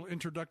special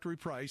introductory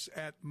price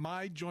at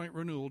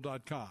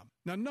myjointrenewal.com.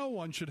 Now, no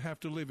one should have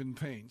to live in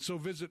pain, so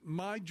visit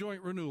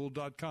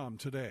myjointrenewal.com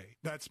today.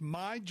 That's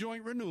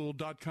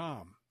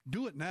myjointrenewal.com.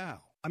 Do it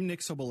now. I'm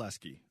Nick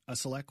Soboleski, a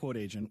Select Quote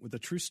agent with a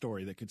true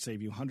story that could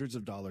save you hundreds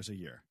of dollars a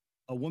year.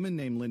 A woman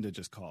named Linda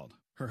just called.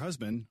 Her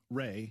husband,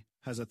 Ray,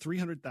 has a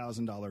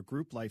 $300,000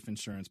 group life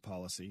insurance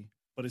policy,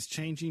 but is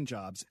changing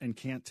jobs and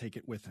can't take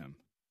it with him.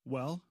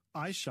 Well,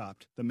 I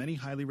shopped the many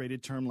highly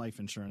rated term life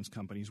insurance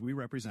companies we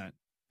represent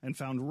and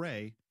found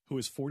Ray, who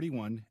is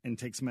 41 and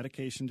takes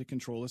medication to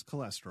control his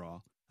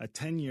cholesterol, a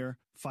 10-year,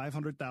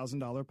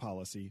 $500,000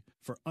 policy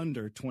for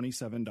under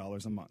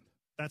 $27 a month.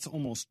 That's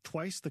almost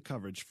twice the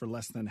coverage for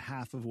less than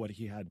half of what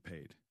he had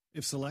paid.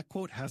 If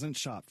SelectQuote hasn't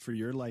shopped for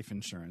your life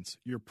insurance,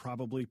 you're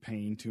probably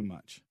paying too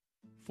much.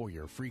 For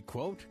your free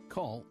quote,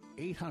 call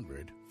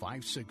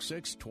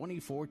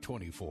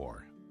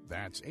 800-566-2424.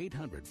 That's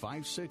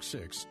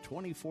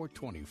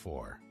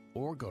 800-566-2424.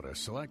 Or go to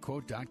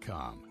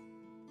SelectQuote.com.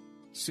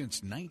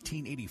 Since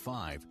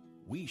 1985,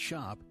 we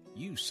shop,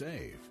 you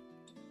save.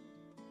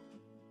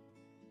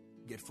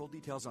 Get full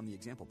details on the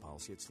example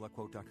policy at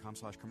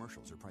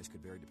SelectQuote.com/commercials. Your price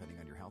could vary depending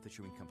on your health,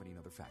 issuing company, and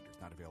other factors.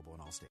 Not available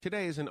in all states.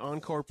 Today is an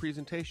encore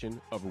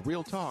presentation of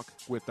Real Talk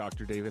with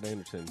Dr. David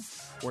Anderson.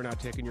 We're not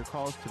taking your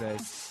calls today.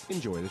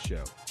 Enjoy the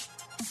show.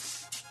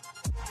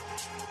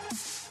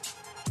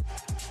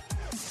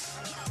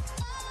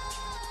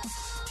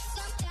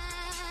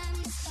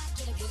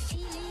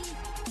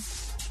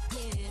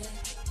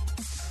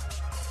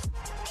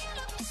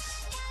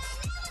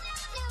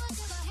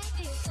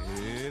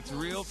 It's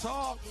Real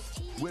Talk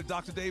with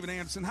Dr. David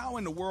Anderson. How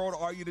in the world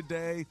are you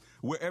today?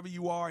 Wherever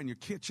you are, in your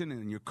kitchen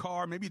and in your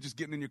car. Maybe you're just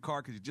getting in your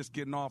car because you're just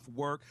getting off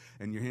work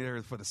and you're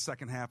here for the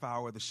second half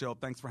hour of the show.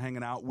 Thanks for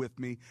hanging out with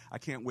me. I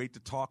can't wait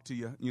to talk to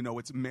you. You know,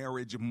 it's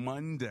Marriage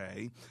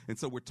Monday. And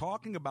so we're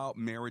talking about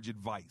marriage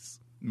advice,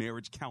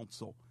 marriage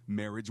counsel,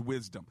 marriage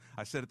wisdom.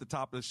 I said at the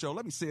top of the show,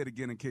 let me say it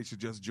again in case you're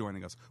just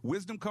joining us.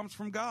 Wisdom comes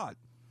from God.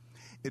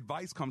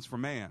 Advice comes from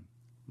man.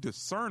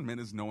 Discernment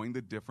is knowing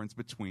the difference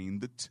between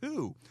the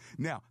two.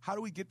 Now, how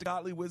do we get to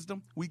godly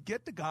wisdom? We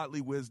get to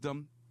godly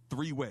wisdom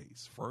 3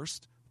 ways.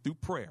 First, through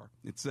prayer.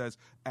 It says,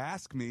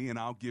 ask me and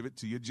I'll give it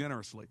to you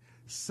generously.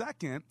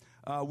 Second,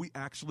 we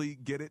actually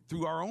get it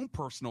through our own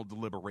personal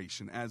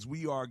deliberation. As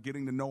we are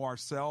getting to know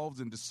ourselves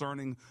and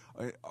discerning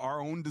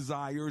our own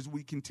desires,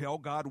 we can tell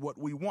God what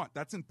we want.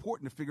 That's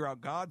important to figure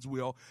out God's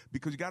will,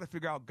 because you got to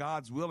figure out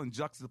God's will in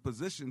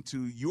juxtaposition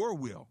to your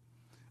will.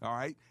 All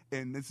right?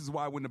 And this is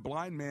why when the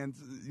blind man,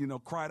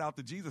 cried out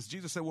to Jesus,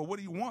 Jesus said, well, what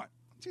do you want?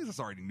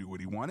 Jesus already knew what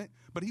he wanted,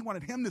 but he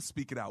wanted him to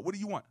speak it out. What do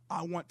you want?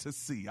 I want to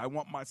see. I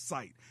want my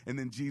sight. And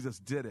then Jesus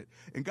did it.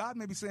 And God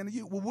may be saying to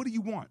you, well, what do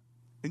you want?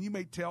 And you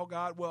may tell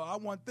God, well, I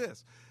want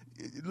this.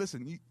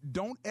 Listen,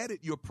 don't edit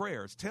your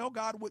prayers. Tell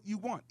God what you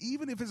want,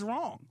 even if it's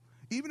wrong,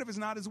 even if it's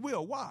not his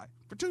will. Why?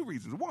 For 2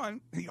 reasons.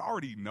 One, he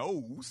already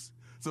knows.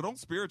 So don't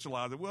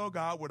spiritualize it. Well,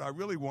 God, what I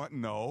really want,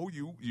 no,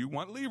 you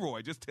want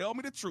Leroy. Just tell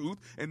me the truth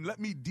and let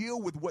me deal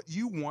with what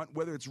you want,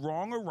 whether it's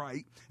wrong or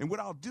right. And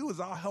what I'll do is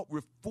I'll help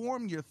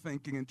reform your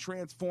thinking and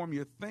transform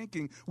your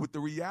thinking with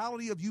the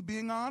reality of you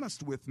being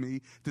honest with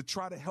me to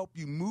try to help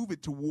you move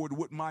it toward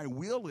what my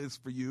will is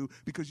for you,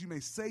 because you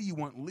may say you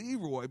want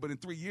Leroy, but in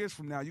 3 years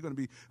from now, you're going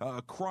to be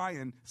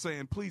crying,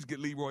 saying, please get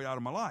Leroy out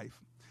of my life.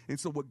 And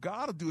so what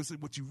God will do is say,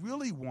 what you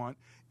really want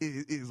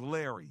is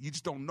Larry. You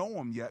just don't know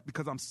him yet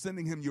because I'm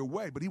sending him your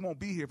way, but he won't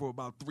be here for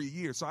about 3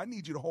 years. So I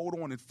need you to hold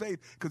on in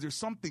faith, because there's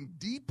something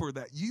deeper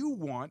that you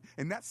want,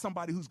 and that's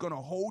somebody who's going to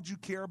hold you,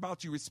 care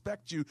about you,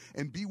 respect you,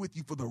 and be with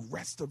you for the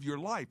rest of your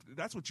life.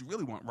 That's what you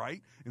really want,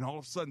 right? And all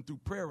of a sudden through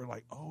prayer, we're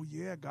like, oh,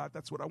 yeah, God,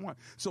 that's what I want.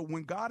 So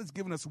when God has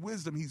given us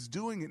wisdom, he's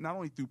doing it not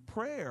only through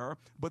prayer,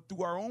 but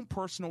through our own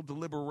personal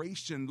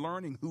deliberation,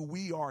 learning who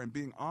we are and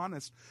being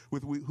honest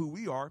with who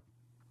we are.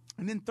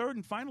 And then third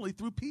and finally,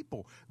 through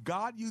people.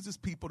 God uses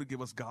people to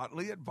give us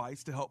godly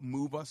advice to help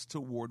move us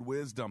toward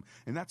wisdom.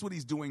 And that's what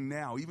he's doing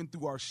now. Even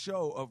through our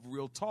show of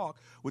Real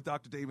Talk with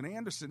Dr. David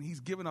Anderson, he's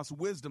given us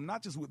wisdom,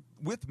 not just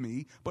with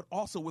me, but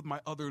also with my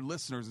other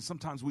listeners. And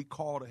sometimes we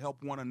call to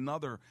help one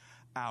another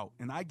out.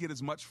 And I get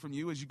as much from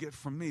you as you get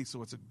from me.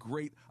 So it's a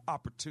great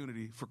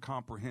opportunity for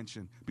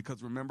comprehension.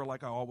 Because remember,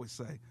 like I always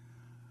say,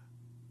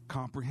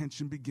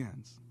 comprehension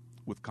begins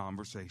with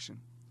conversation.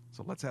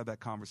 So let's have that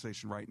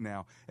conversation right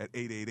now at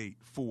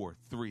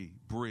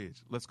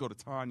 888-43-BRIDGE. Let's go to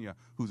Tanya,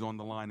 who's on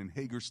the line in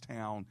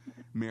Hagerstown,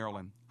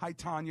 Maryland. Hi,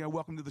 Tanya.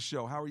 Welcome to the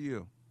show. How are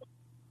you?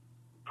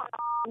 Hi,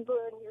 I'm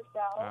good.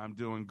 Yourself? I'm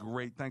doing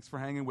great. Thanks for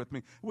hanging with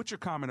me. What's your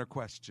comment or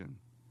question?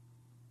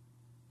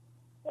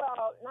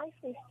 Well,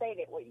 nicely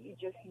stated what you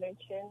just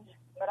mentioned,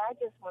 but I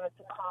just wanted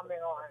to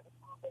comment on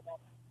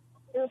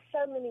there's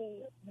so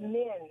many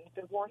men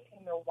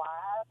divorcing their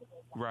wives.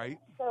 Right.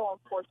 It's so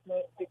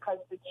unfortunate because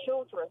the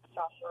children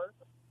suffer.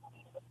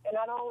 And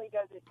not only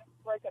does it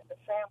break up the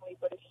family,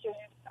 but it's just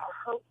a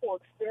hurtful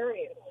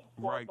experience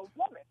for the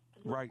woman.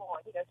 Right.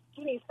 You know,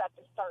 she needs that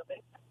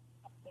discernment.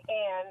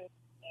 And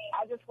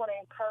I just want to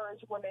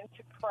encourage women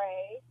to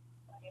pray,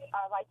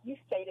 like you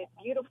stated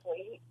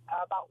beautifully,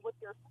 about what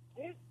they're to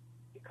do,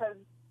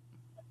 because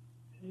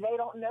they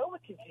don't know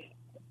what to do.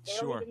 They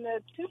don't even know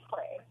to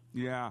pray.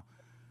 Yeah.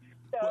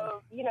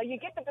 So, you know, you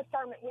get the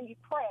discernment when you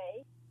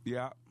pray.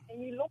 Yeah.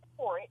 And you look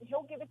for it, and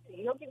he'll give it to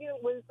you. He'll give you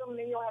the wisdom, and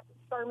then you'll have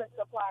discernment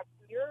to apply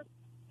to your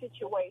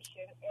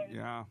situation. And,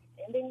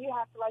 and then you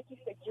have to, like you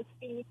said, just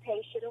be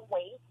patient and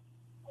wait,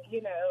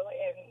 you know,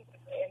 and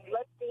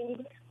let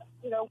things,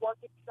 you know, work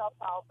itself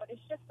out. But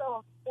it's just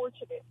so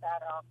unfortunate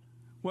that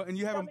well, and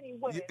you have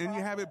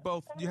it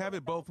both. You have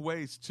it both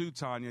ways too,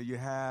 Tanya. You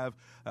have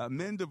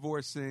men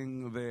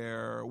divorcing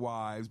their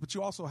wives, but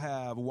you also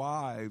have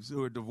wives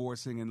who are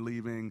divorcing and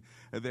leaving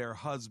their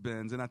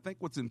husbands. And I think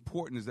what's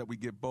important is that we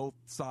get both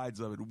sides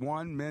of it.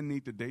 One, men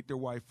need to date their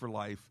wife for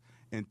life,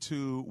 and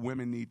two,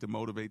 women need to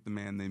motivate the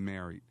man they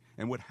married.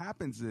 And what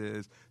happens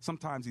is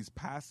sometimes he's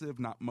passive,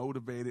 not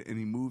motivated, and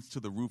he moves to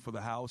the roof of the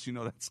house. You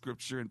know that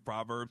scripture in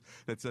Proverbs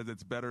that says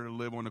it's better to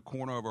live on the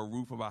corner of a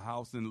roof of a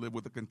house than live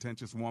with a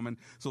contentious woman.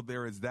 So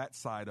there is that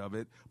side of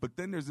it. But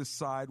then there's this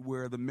side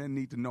where the men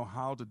need to know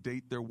how to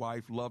date their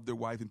wife, love their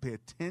wife, and pay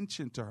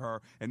attention to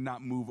her and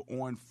not move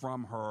on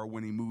from her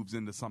when he moves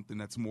into something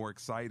that's more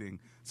exciting.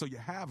 So you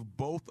have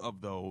both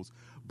of those.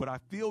 But I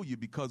feel you,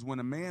 because when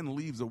a man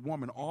leaves a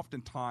woman,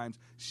 oftentimes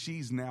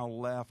she's now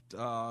left,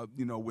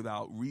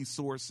 without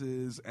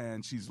resources,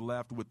 and she's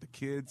left with the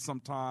kids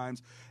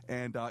sometimes.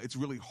 And it's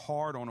really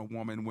hard on a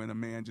woman when a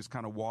man just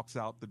kind of walks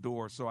out the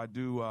door. So I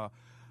do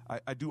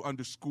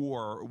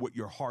underscore what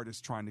your heart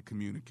is trying to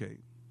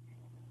communicate.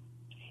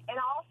 And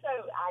also,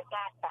 I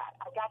got that.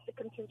 I got the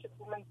contentious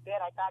woman's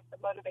bit. I got the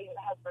motivating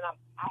the husband.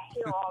 I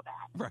hear all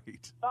that.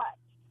 Right. But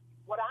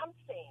what I'm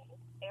seeing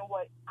and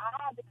what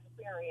I've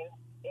experienced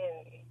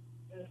in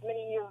as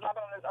many years I've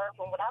been on this earth,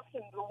 and what I've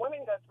seen the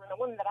women go through, and the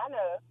women that I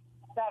know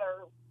that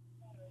are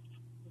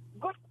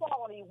good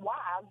quality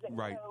wives that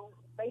know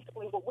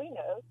basically what we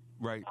know,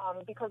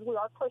 because we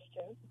are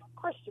Christians,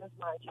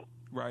 mind you.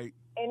 Right.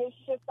 And it's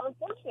just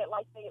unfortunate.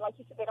 Like you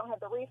said, they don't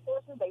have the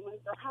resources. They lose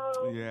their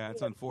home. Yeah,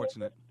 it's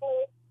unfortunate.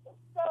 So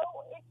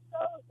it's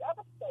so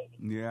devastating.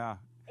 Yeah.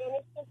 And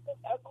it's just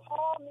a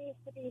call needs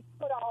to be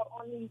put out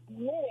on these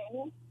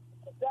men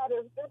that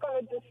if they're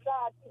going to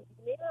decide to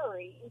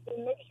marry,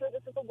 then make sure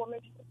this is a woman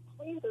who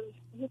pleases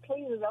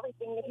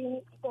everything that he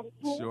needs.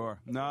 Sure.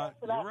 No,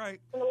 you're right.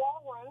 In the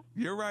long run.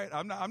 You're right.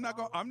 I'm not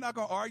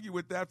going to argue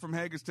with that from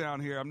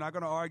Hagerstown here. I'm not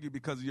going to argue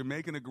because you're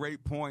making a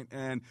great point,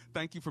 and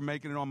thank you for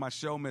making it on my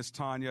show, Miss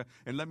Tanya.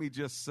 And let me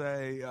just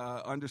say,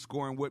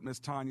 underscoring what Miss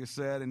Tanya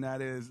said, and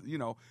that is,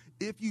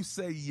 if you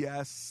say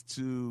yes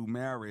to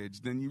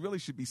marriage, then you really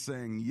should be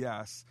saying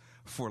yes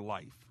for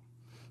life.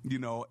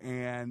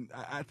 And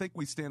I think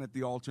we stand at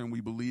the altar and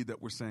we believe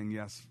that we're saying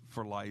yes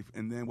for life.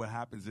 And then what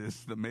happens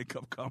is the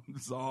makeup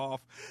comes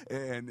off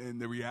and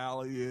the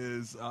reality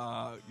is,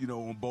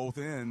 on both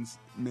ends,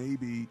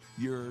 maybe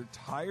you're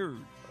tired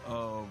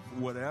of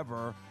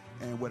whatever.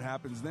 And what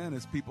happens then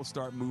is people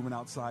start moving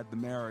outside the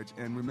marriage.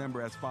 And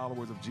remember, as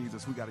followers of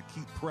Jesus, we got to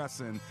keep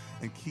pressing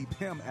and keep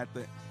him at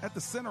the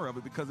center of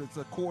it, because it's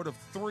a cord of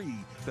 3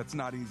 that's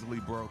not easily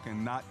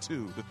broken, not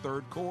 2. The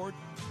third cord,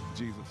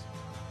 Jesus.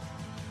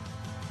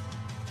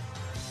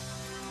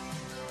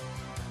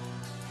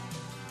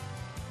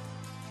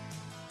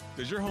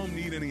 Does your home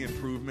need any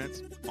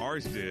improvements?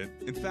 Ours did.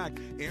 In fact,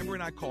 Amber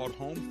and I called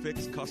Home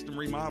Fix Custom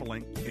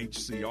Remodeling,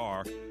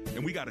 HCR,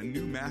 and we got a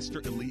new Master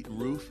Elite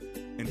roof.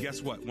 And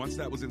guess what? Once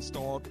that was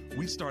installed,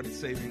 we started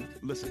saving,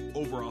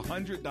 over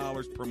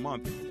 $100 per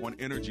month on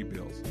energy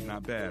bills.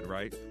 Not bad,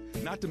 right?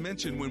 Not to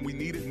mention, when we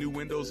needed new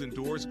windows and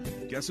doors,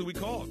 guess who we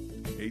called?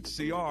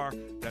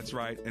 HCR. That's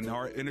right. And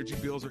our energy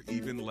bills are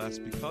even less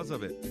because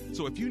of it.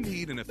 So if you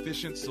need an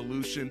efficient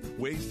solution,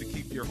 ways to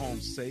keep your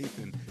home safe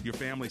and your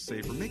family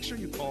safer, make sure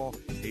you call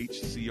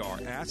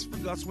HCR. Ask for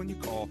Gus when you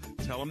call.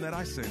 Tell him that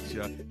I sent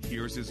you.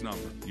 Here's his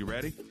number. You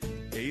ready?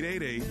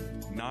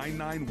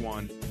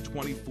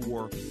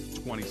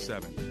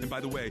 888-991-2427. And by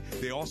the way,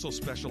 they also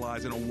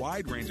specialize in a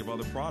wide range of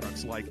other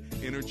products like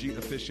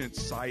energy-efficient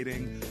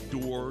siding,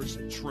 doors,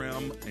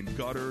 trim, and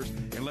gutters.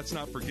 And let's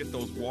not forget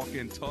those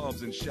walk-in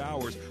tubs and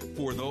showers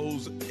for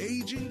those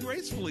aging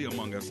gracefully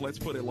among us. Let's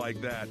put it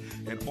like that.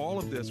 And all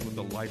of this with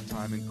a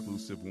lifetime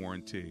inclusive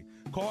warranty.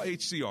 Call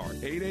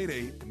HCR,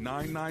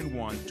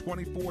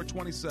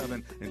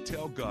 888-991-2427, and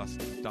tell Gus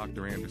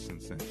Dr. Anderson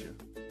sent you.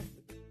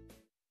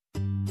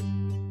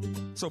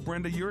 So,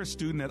 Brenda, you're a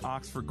student at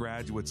Oxford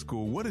Graduate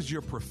School. What is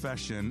your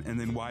profession, and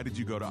then why did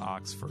you go to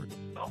Oxford?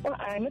 Well,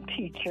 I'm a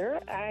teacher.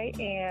 I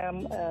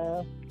am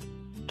a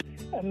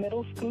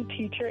middle school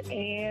teacher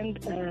and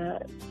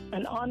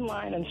an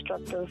online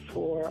instructor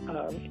for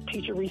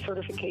teacher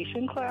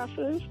recertification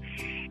classes.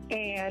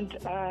 And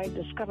I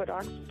discovered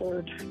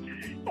Oxford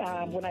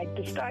when I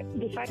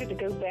decided to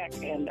go back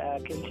and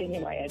continue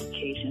my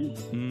education.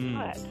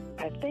 But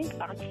I think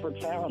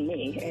Oxford found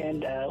me,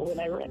 and when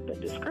I read the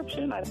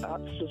description, I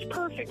thought this was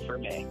perfect for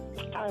me.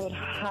 I would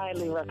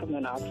highly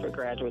recommend Oxford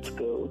Graduate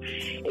School.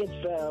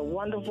 It's a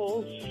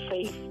wonderful,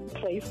 safe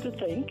place to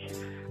think.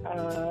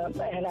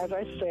 And as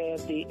I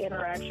said, the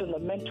interaction, the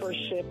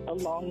mentorship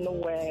along the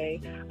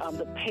way,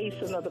 the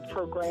pacing of the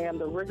program,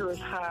 the rigorous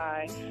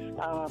high,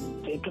 as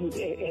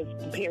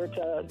compared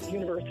to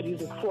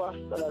universities across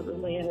the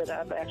land that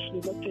I've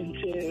actually looked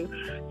into.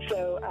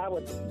 So I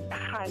would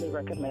highly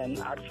recommend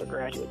Oxford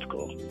Graduate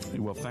School.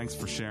 Well, thanks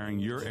for sharing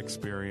your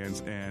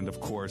experience. And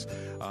of course,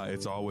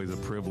 it's always a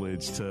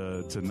privilege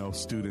to know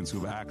students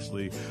who've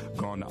actually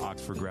gone to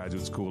Oxford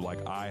Graduate School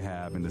like I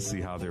have, and to see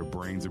how their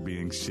brains are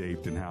being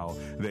shaped and how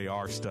they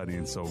are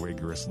studying so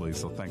rigorously.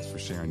 So thanks for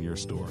sharing your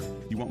story.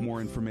 You want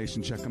more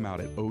information? Check them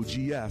out at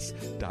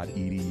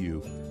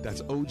ogs.edu. That's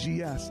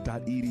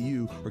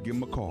ogs.edu, or give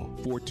them a call,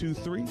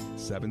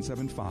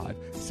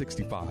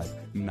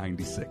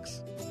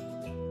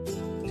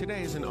 423-775-6596.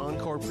 Today is an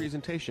encore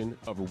presentation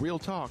of Real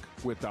Talk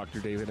with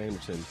Dr. David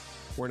Anderson.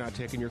 We're not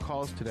taking your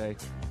calls today.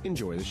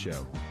 Enjoy the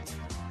show.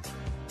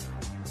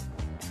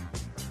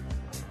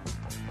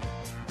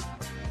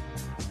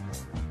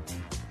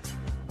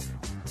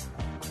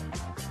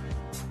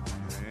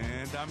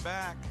 I'm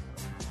back.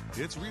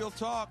 It's Real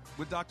Talk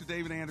with Dr.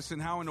 David Anderson.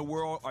 How in the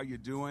world are you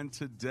doing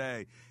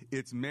today?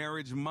 It's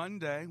Marriage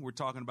Monday. We're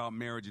talking about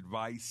marriage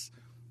advice,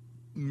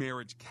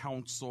 marriage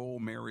counsel,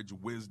 marriage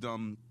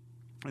wisdom.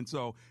 And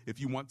so if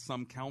you want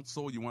some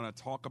counsel, you want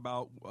to talk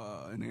about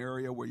an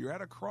area where you're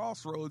at a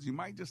crossroads, you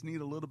might just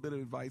need a little bit of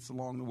advice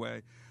along the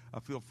way,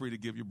 feel free to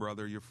give your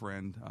brother, your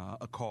friend,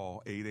 a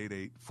call,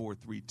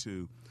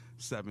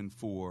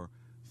 888-432-7434.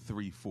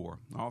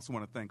 I also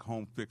want to thank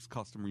Home Fix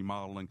Custom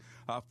Remodeling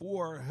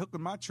for hooking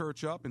my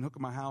church up and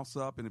hooking my house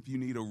up. And if you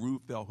need a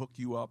roof, they'll hook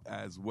you up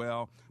as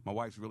well. My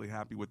wife's really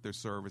happy with their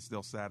service.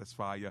 They'll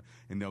satisfy you,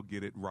 and they'll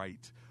get it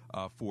right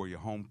for you.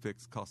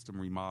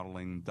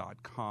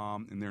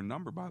 HomeFixCustomRemodeling.com. And their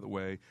number, by the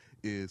way,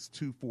 is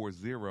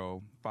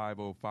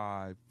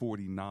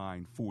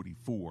 240-505-4944.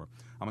 I'm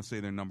going to say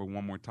their number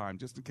one more time,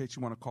 just in case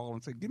you want to call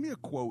and say, give me a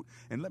quote,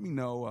 and let me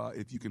know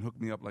if you can hook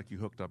me up like you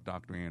hooked up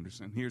Dr.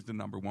 Anderson. Here's the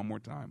number one more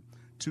time,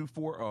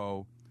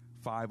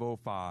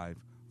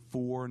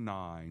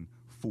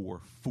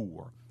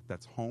 240-505-4944.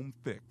 That's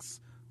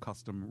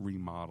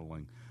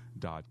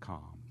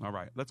HomeFixCustomRemodeling.com. All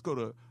right, let's go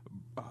to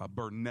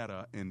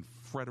Bernetta in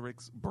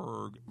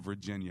Fredericksburg,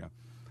 Virginia.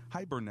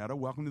 Hi, Bernetta.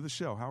 Welcome to the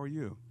show. How are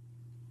you?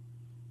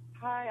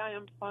 Hi, I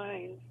am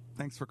fine.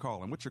 Thanks for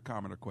calling. What's your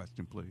comment or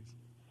question, please?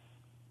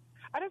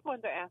 I just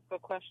wanted to ask a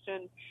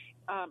question.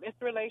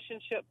 It's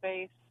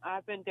relationship-based.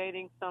 I've been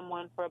dating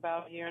someone for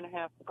about a year and a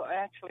half ago,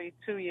 actually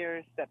 2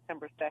 years,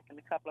 September 2nd,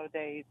 a couple of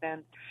days.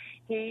 And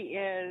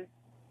him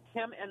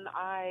and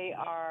I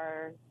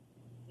are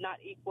not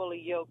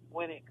equally yoked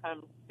when it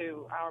comes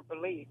to our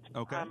beliefs.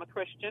 Okay. I'm a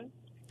Christian.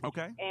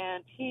 Okay.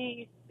 And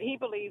he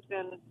believes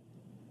in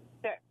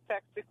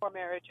sex before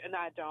marriage, and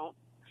I don't.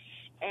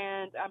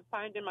 And I'm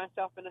finding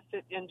myself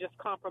in just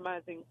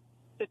compromising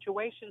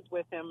situations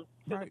with him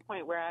to the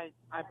point where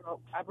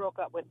I broke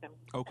up with him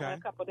a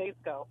couple of days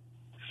ago.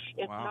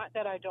 It's not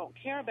that I don't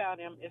care about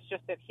him. It's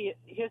just that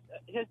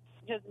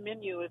his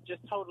menu is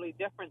just totally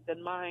different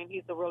than mine.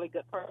 He's a really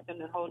good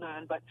person and whole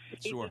nine, but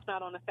he's just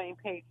not on the same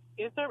page.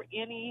 Is there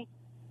any?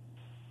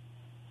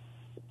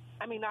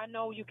 I mean, I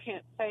know you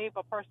can't save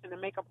a person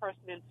and make a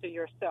person into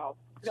yourself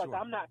because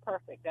I'm not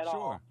perfect at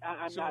all.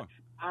 I'm not.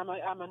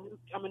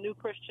 I'm a new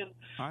Christian.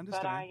 I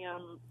understand. But I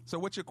am. So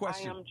what's your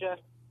question? I am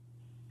just.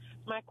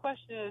 My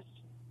question is,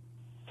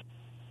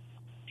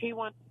 he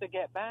wants to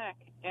get back,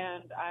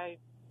 and I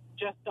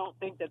just don't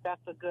think that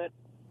that's a good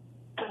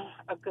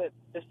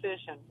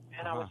decision.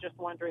 And I was just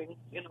wondering,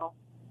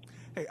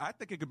 Hey, I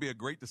think it could be a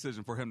great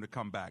decision for him to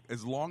come back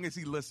as long as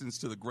he listens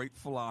to the great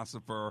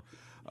philosopher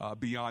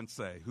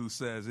Beyonce, who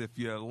says if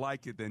you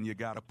like it, then you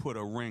got to put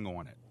a ring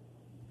on it.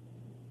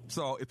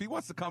 So if he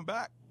wants to come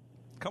back,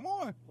 come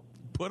on,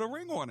 put a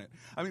ring on it.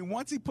 I mean,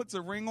 once he puts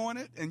a ring on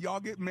it and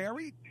y'all get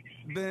married,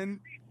 then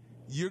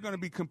you're going to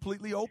be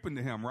completely open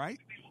to him, right?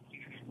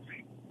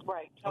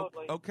 Right,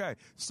 totally. Okay,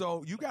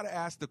 so you got to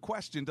ask the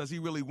question, does he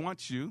really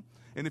want you?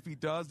 And if he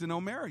does, then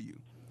he'll marry you.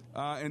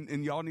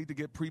 And y'all need to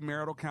get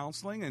premarital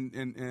counseling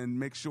and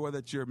make sure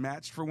that you're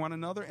matched for one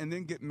another and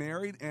then get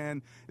married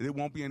and it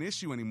won't be an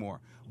issue anymore.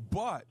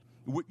 But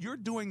what you're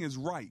doing is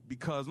right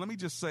because let me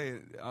just say,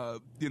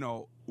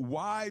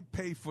 why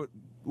pay for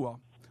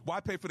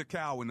the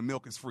cow when the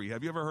milk is free?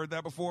 Have you ever heard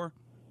that before?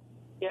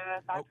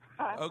 Yes, I've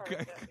okay.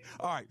 heard that.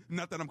 All right.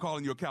 Not that I'm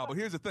calling you a cow, but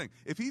here's the thing.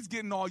 If he's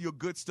getting all your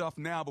good stuff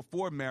now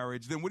before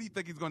marriage, then what do you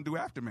think he's going to do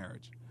after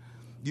marriage?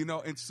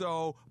 And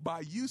so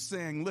by you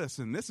saying,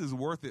 listen, this is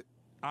worth it.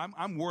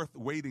 I'm worth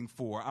waiting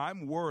for.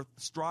 I'm worth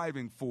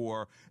striving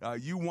for.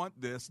 You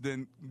want this,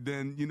 then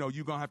you're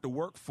going to have to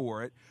work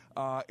for it.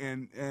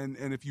 And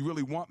if you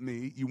really want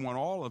me, you want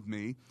all of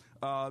me,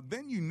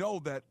 then you know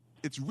that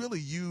it's really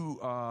you,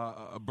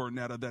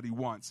 Bernetta, that he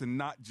wants and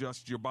not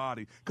just your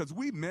body. Because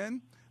we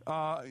men,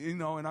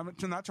 and I'm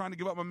not trying to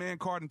give up my man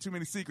card and too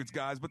many secrets,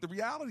 guys, but the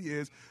reality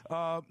is,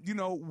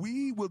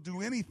 we will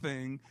do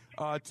anything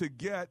to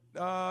get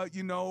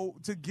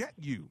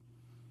you.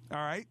 All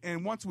right.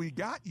 And once we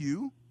got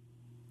you,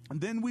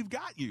 then we've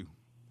got you.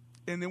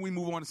 And then we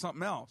move on to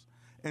something else.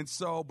 And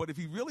so, but if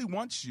he really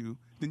wants you,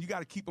 then you got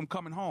to keep him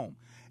coming home.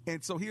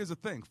 And so here's the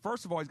thing.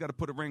 First of all, he's got to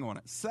put a ring on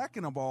it.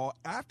 Second of all,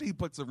 after he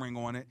puts a ring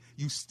on it,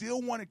 you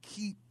still want to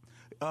keep,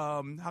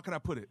 how can I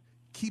put it?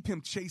 Keep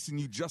him chasing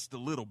you just a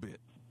little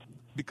bit.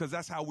 Because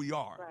that's how we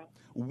are. Right.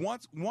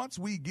 Once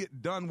we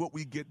get done what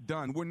we get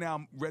done, we're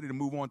now ready to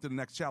move on to the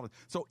next challenge.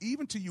 So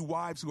even to you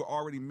wives who are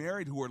already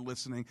married who are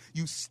listening,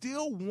 you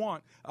still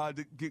want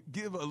to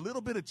give a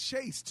little bit of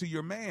chase to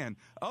your man.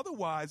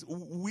 Otherwise,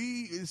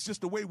 it's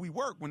just the way we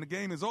work. When the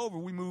game is over,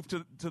 we move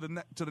to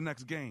the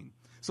next game.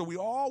 So we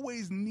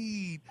always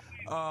need,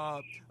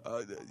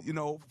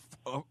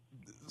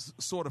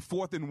 sort of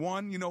 4th and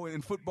 1,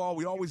 in football,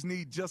 we always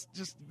need just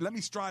let me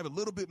strive a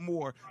little bit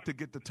more to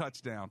get the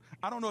touchdown.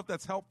 I don't know if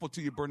that's helpful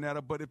to you,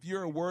 Bernetta, but if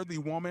you're a worthy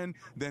woman,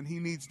 then he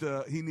needs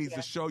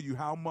to show you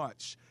how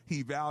much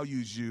he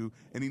values you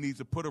and he needs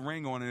to put a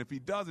ring on it. If he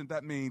doesn't,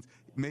 that means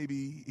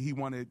maybe he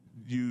wanted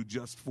you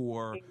just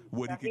for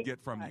what he could get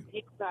from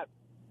you.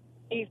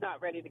 He's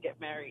not ready to get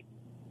married.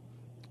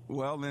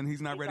 Well, then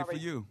he's not ready for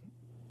you.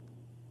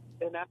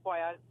 And that's why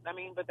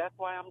but that's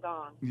why I'm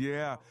gone.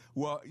 Yeah.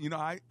 Well,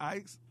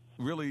 I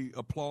really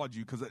applaud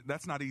you because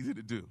that's not easy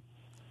to do.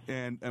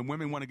 And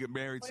women want to get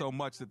married so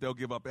much that they'll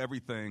give up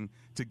everything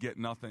to get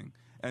nothing.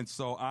 And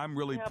so I'm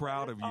really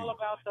proud of you. It's all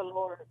about the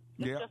Lord.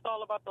 It's just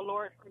all about the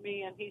Lord for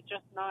me, and he's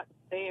just not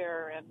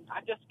there. And I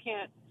just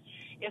can't.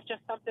 It's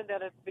just something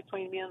that is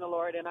between me and the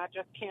Lord, and I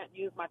just can't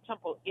use my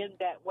temple in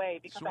that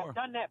way because I've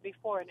done that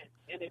before, and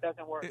it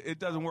doesn't work. It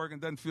doesn't work and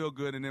doesn't feel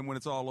good, and then when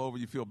it's all over,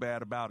 you feel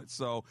bad about it.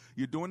 So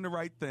you're doing the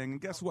right thing, and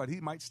guess what? He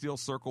might still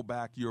circle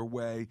back your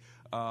way.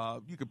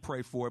 You could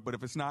pray for it, but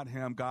if it's not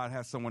him, God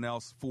has someone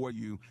else for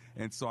you.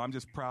 And so I'm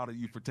just proud of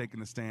you for taking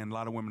the stand. A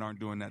lot of women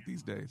aren't doing that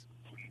these days.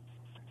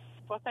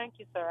 Well, thank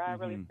you, sir. I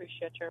really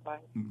appreciate your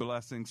advice.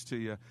 Blessings to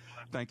you.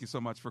 Thank you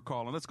so much for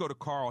calling. Let's go to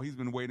Carl. He's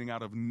been waiting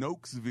out of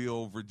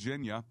Nokesville,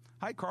 Virginia.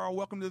 Hi, Carl.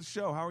 Welcome to the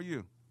show. How are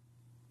you?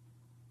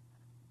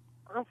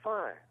 I'm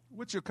fine.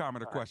 What's your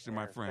comment or question,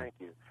 my friend? Thank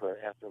you for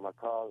answering my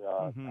call.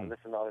 I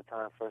listen all the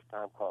time,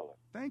 first-time caller.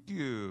 Thank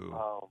you.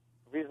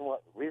 Reason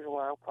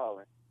why I'm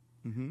calling,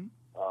 I'm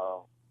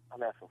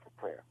asking for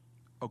prayer.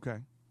 Okay.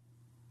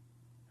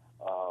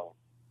 A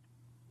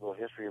little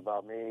history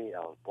about me. I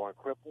was born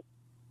crippled.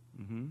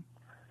 Mm-hmm.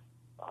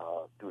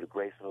 Through the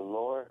grace of the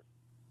Lord,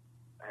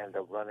 I ended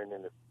up running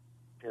in the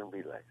 10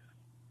 relays.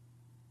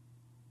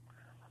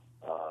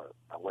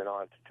 I went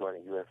on to join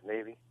the U.S.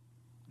 Navy,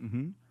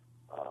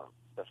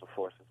 Special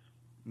Forces.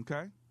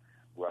 Okay.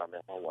 Where I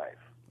met my wife.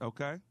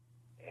 Okay.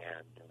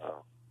 And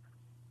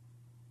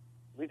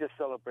we just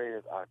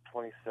celebrated our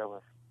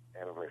 27th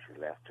anniversary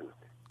last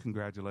Tuesday.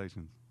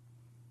 Congratulations.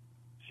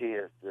 She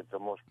is the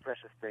most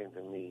precious thing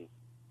to me,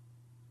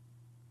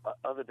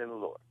 other than the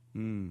Lord.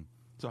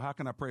 So how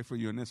can I pray for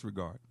you in this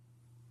regard?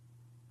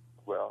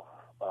 Well,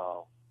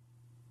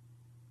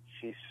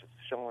 she's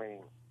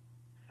showing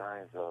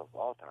signs of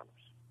Alzheimer's.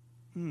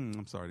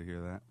 I'm sorry to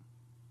hear that.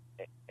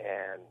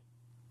 And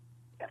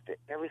after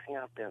everything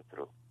I've been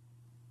through,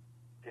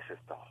 this is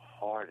the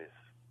hardest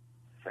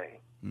thing.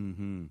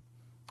 Mm-hmm.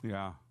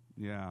 Yeah.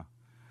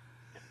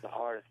 It's the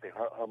hardest thing.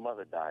 Her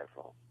mother died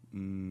from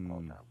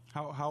Alzheimer's.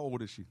 How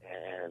old is she?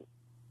 And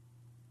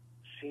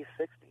she's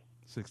 60.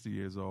 60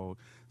 years old,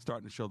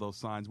 starting to show those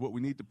signs. What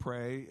we need to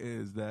pray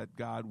is that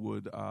God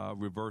would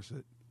reverse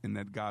it, and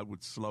that God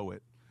would slow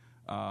it,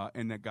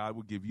 and that God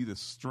would give you the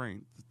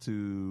strength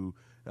to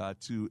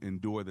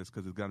endure this,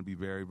 because it's going to be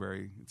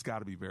it's got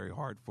to be very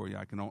hard for you.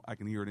 I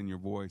can hear it in your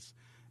voice,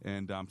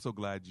 and I'm so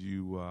glad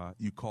you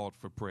called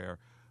for prayer.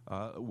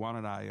 Why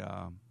don't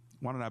I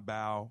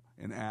bow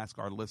and ask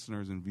our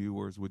listeners and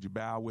viewers? Would you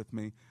bow with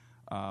me?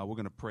 We're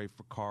going to pray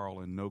for Carl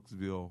in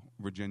Nokesville,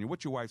 Virginia.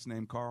 What's your wife's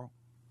name, Carl?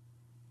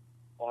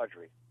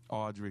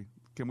 Audrey.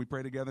 Can we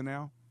pray together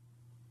now?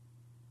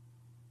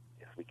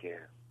 Yes, we can.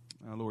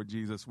 Lord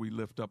Jesus, we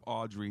lift up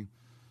Audrey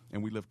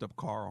and we lift up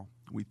Carl.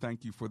 We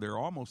thank you for their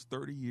almost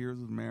 30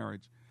 years of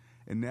marriage.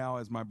 And now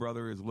as my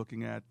brother is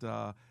looking at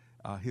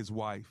his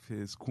wife,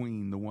 his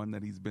queen, the one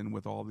that he's been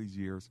with all these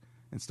years,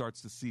 and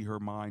starts to see her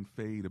mind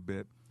fade a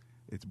bit,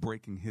 it's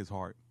breaking his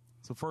heart.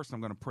 So first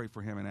I'm going to pray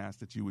for him and ask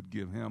that you would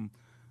give him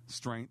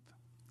strength,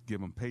 give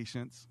him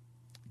patience,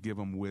 give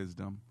him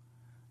wisdom,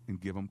 and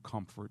give them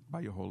comfort by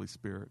your Holy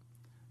Spirit.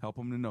 Help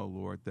them to know,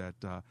 Lord,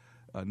 that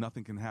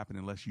nothing can happen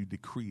unless you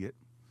decree it,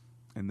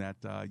 and that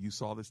you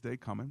saw this day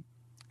coming,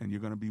 and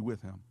you're going to be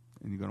with him,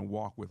 and you're going to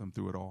walk with him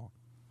through it all.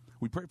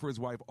 We pray for his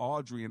wife,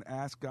 Audrey, and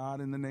ask God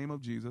in the name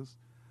of Jesus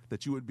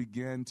that you would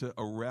begin to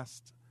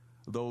arrest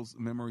those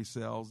memory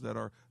cells that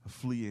are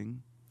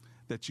fleeing,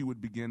 that you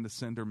would begin to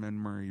send her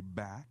memory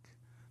back,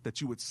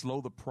 that you would slow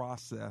the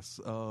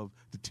process of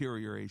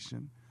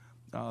deterioration,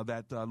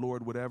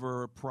 Lord,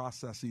 whatever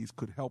processes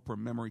could help her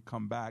memory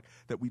come back,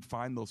 that we'd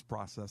find those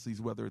processes,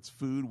 whether it's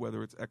food,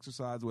 whether it's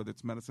exercise, whether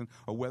it's medicine,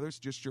 or whether it's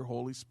just your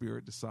Holy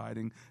Spirit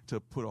deciding to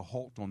put a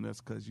halt on this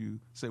because you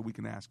say we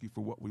can ask you for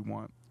what we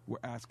want. We're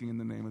asking in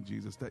the name of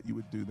Jesus that you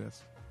would do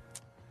this.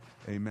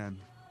 Amen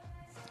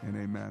and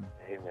amen.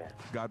 Amen.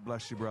 God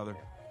bless you, brother.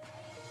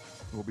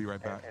 We'll be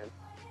right back.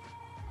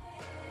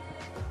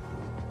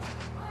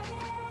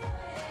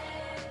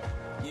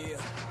 Yeah.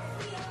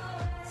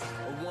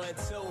 1, 2.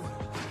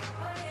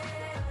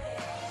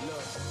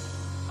 Look,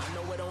 I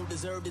know I don't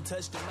deserve to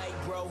touch the mic,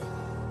 bro,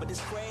 but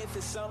this craft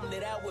is something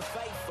that I would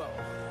fight for.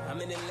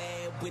 I'm in the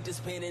lab with this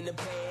pen and the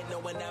pad,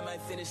 knowing I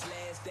might finish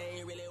last. They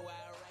ain't really why I write them.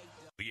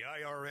 The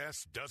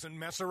IRS doesn't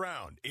mess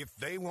around. If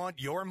they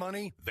want your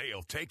money,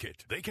 they'll take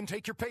it. They can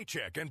take your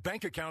paycheck and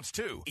bank accounts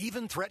too,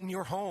 even threaten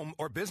your home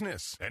or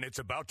business. And it's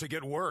about to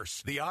get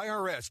worse. The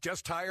IRS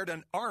just hired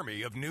an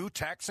army of new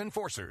tax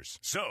enforcers.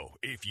 So,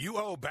 if you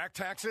owe back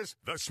taxes,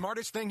 the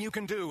smartest thing you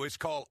can do is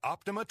call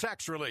Optima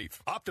Tax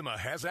Relief. Optima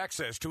has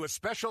access to a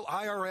special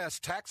IRS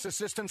tax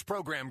assistance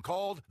program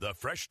called the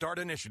Fresh Start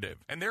Initiative.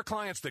 And their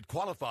clients that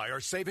qualify are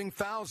saving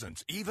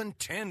thousands, even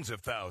tens of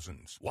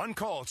thousands. One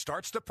call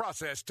starts the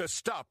process to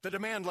stop the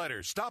demand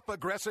letters, stop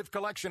aggressive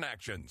collection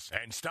actions,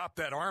 and stop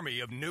that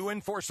army of new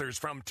enforcers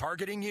from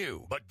targeting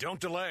you. But don't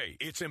delay.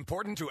 It's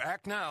important to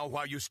act now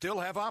while you still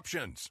have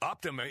options.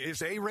 Optima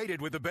is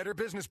A-rated with the Better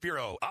Business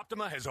Bureau.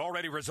 Optima has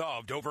already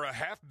resolved over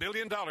 $500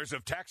 million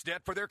of tax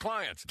debt for their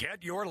clients.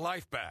 Get your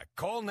life back.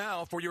 Call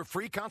now for your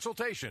free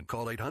consultation.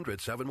 Call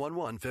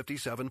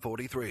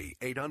 800-711-5743.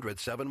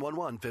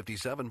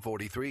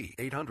 800-711-5743.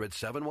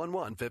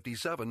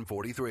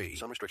 800-711-5743.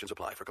 Some restrictions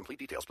apply. For complete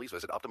details, please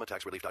visit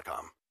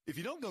OptimaTaxRelief.com. If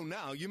you don't go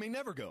now, you may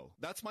never go.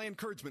 That's my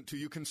encouragement to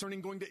you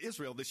concerning going to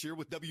Israel this year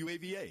with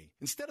WAVA.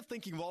 Instead of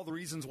thinking of all the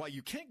reasons why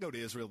you can't go to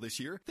Israel this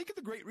year, think of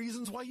the great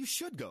reasons why you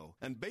should go.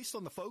 And based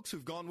on the folks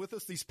who've gone with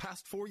us these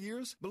past 4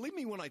 years, believe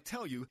me when I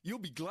tell you, you'll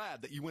be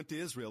glad that you went to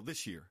Israel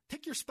this year.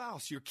 Take your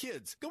spouse, your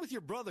kids, go with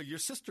your brother, your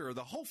sister, or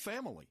the whole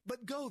family.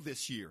 But go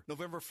this year,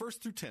 November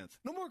 1st through 10th.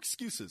 No more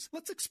excuses.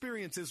 Let's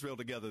experience Israel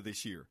together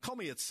this year. Call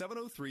me at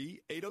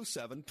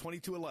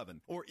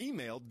 703-807-2211 or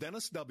email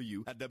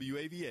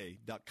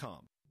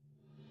dennisw@wava.com.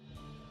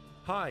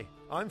 Hi,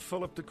 I'm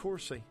Philip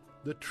DeCourcy.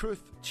 The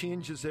truth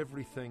changes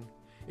everything.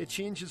 It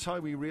changes how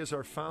we raise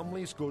our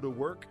families, go to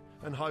work,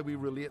 and how we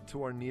relate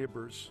to our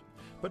neighbours.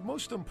 But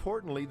most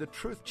importantly, the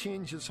truth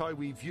changes how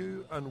we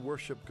view and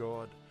worship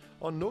God.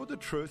 On Know the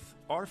Truth,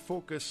 our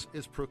focus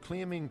is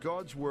proclaiming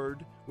God's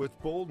Word with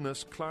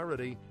boldness,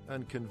 clarity,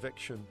 and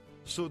conviction,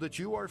 so that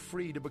you are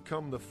free to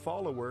become the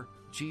follower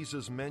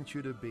Jesus meant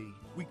you to be.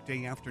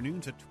 Weekday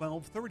afternoons at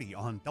 12:30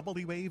 on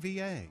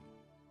WAVA.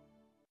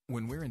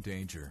 When we're in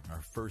danger,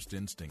 our first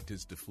instinct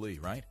is to flee,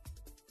 right?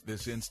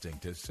 This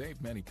instinct has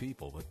saved many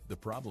people, but the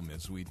problem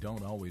is we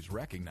don't always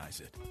recognize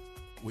it.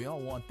 We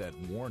all want that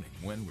warning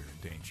when we're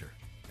in danger.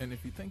 And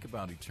if you think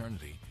about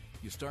eternity,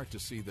 you start to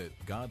see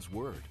that God's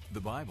Word,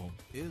 the Bible,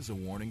 is a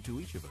warning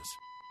to each of us.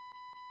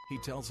 He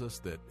tells us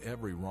that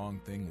every wrong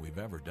thing we've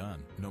ever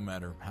done, no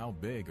matter how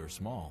big or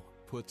small,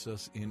 puts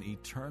us in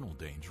eternal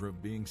danger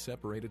of being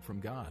separated from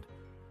God.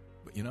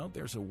 But you know,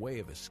 there's a way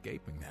of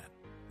escaping that.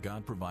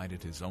 God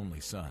provided His only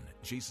Son,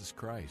 Jesus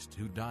Christ,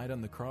 who died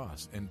on the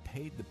cross and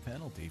paid the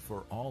penalty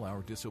for all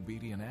our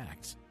disobedient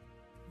acts.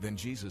 Then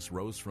Jesus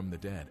rose from the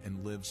dead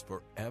and lives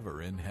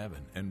forever in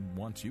heaven and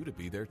wants you to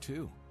be there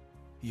too.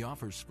 He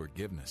offers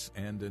forgiveness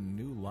and a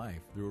new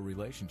life through a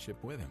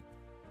relationship with Him.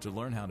 To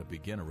learn how to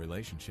begin a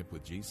relationship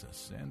with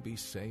Jesus and be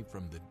saved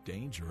from the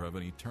danger of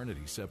an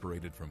eternity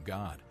separated from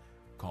God,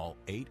 call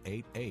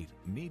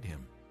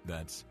 888-NEED-HIM.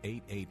 That's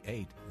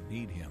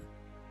 888-NEED-HIM.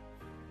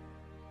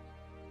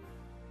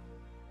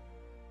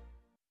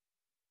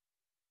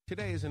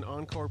 Today is an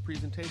encore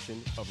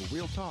presentation of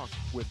Real Talk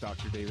with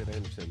Dr. David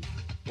Anderson.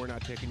 We're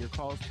not taking your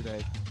calls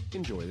today.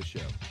 Enjoy the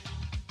show.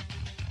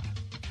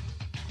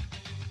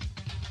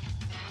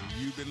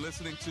 You've been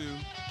listening to,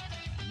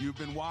 you've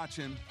been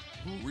watching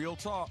Real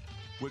Talk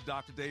with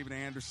Dr. David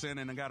Anderson,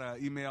 and I got an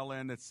email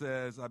in that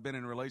says, I've been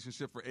in a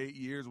relationship for 8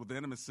 years with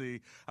intimacy.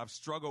 I've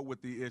struggled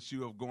with the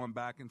issue of going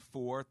back and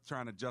forth,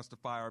 trying to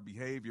justify our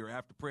behavior.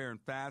 After prayer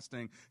and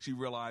fasting, she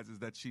realizes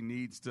that she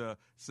needs to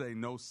say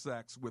no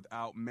sex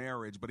without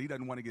marriage, but he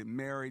doesn't want to get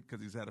married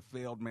because he's had a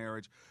failed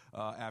marriage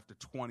after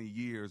 20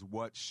 years.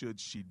 What should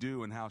she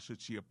do, and how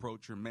should she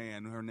approach her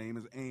man? Her name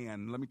is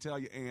Ann. Let me tell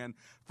you, Ann,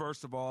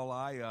 first of all,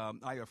 I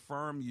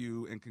affirm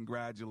you and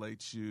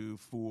congratulate you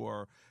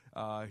for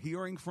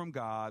hearing from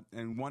God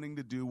and wanting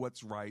to do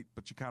what's right,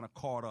 but you kind of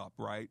caught up,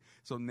 right?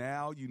 So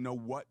now you know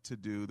what to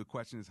do. The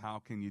question is, how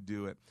can you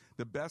do it?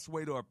 The best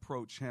way to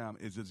approach him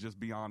is to just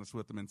be honest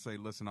with him and say,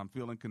 listen, I'm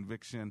feeling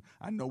conviction.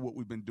 I know what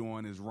we've been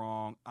doing is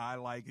wrong. I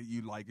like it,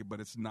 you like it, but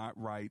it's not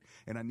right,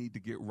 and I need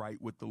to get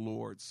right with the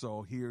Lord.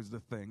 So here's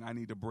the thing. I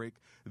need to break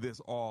this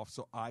off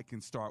so I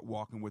can start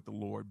walking with the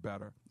Lord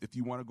better. If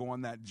you want to go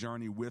on that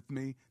journey with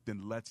me,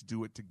 then let's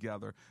do it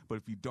together. But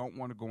if you don't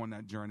want to go on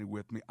that journey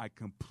with me, I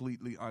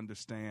completely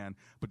understand,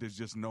 but there's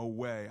just no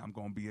way I'm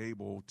going to be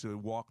able to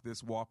walk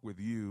this walk with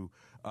you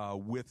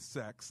with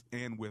sex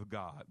and with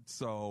God.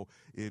 So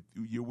if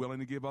you're willing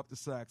to give up the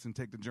sex and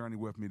take the journey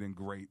with me, then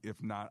great.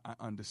 If not, I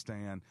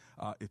understand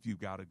if you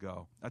got to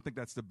go. I think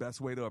that's the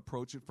best way to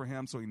approach it for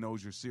him, so he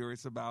knows you're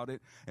serious about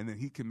it, and then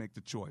he can make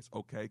the choice.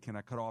 Okay, can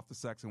I cut off the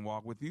sex and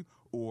walk with you?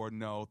 Or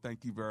no,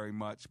 thank you very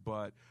much,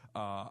 but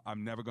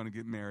I'm never going to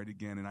get married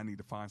again, and I need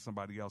to find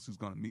somebody else who's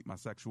going to meet my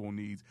sexual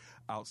needs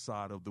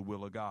outside of the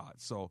will of God.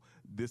 So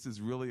this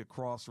is really a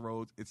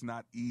crossroads. It's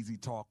not easy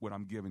talk what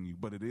I'm giving you,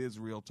 but it is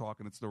real talk,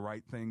 and it's the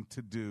right thing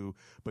to do.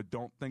 But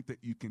don't think that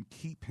you can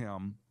keep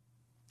him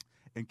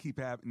and keep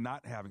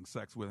not having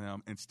sex with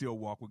him and still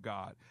walk with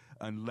God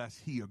unless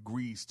he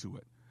agrees to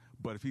it.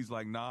 But if he's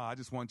like, nah, I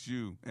just want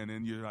you, and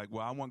then you're like,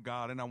 well, I want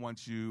God and I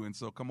want you, and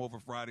so come over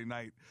Friday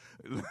night,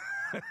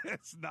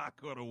 it's not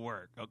going to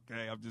work,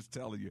 okay? I'm just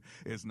telling you,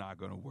 it's not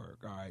going to work,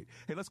 all right?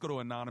 Hey, let's go to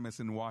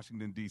Anonymous in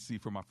Washington, D.C.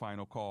 for my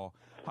final call.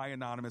 Hi,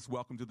 Anonymous.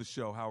 Welcome to the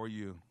show. How are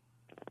you?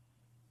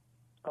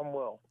 I'm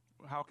well.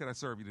 How can I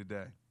serve you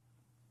today?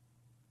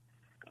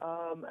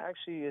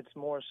 Actually, it's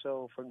more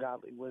so for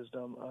godly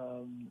wisdom.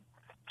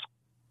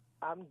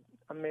 I'm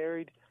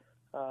married.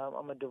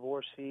 I'm a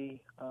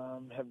divorcee.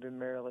 Have been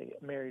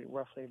married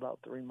roughly about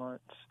 3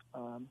 months,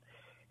 and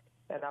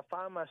I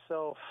find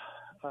myself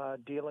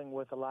dealing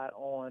with a lot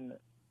on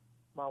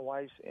my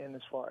wife's end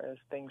as far as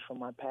things from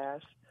my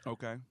past.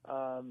 Okay.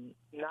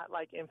 Not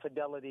like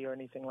infidelity or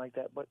anything like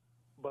that, but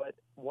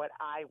what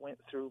I went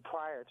through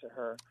prior to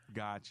her.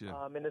 Gotcha.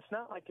 And it's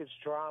not like it's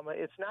drama.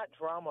 It's not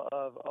drama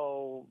of,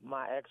 oh,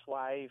 my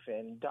ex-wife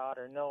and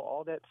daughter. No,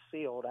 all that's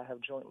sealed. I have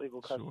joint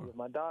legal custody with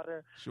my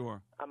daughter.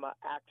 Sure. I'm an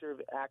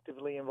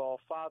actively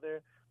involved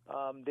father.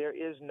 There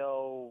is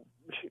no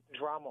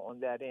drama on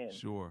that end.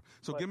 Sure.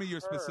 So give me your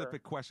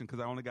specific question, because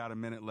I only got a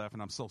minute left,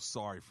 and I'm so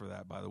sorry for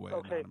that, by the way,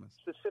 okay, Anonymous.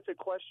 Specific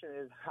question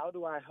is, how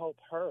do I help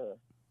her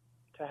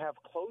to have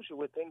closure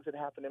with things that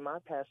happened in my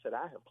past that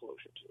I have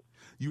closure to?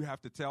 You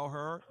have to tell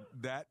her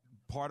that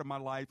part of my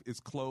life is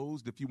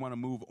closed. If you want to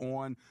move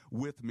on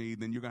with me,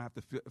 then you're going to have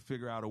to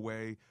figure out a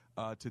way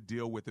to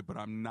deal with it. But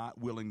I'm not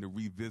willing to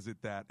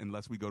revisit that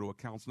unless we go to a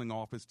counseling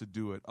office to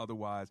do it.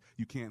 Otherwise,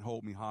 you can't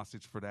hold me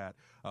hostage for that.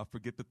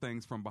 Forget the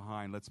things from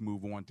behind. Let's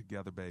move on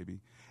together, baby.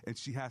 And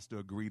she has to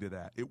agree to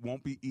that. It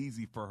won't be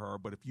easy for her,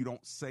 but if you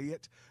don't say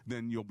it,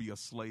 then you'll be a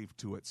slave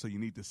to it. So you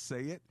need to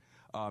say it,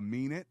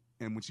 mean it,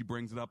 And when she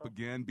brings it up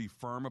again, be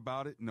firm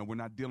about it. No, we're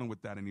not dealing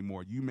with that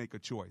anymore. You make a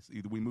choice.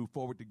 Either we move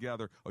forward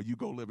together or you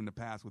go live in the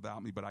past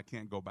without me, but I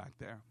can't go back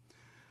there.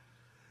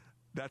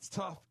 That's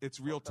tough. It's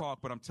real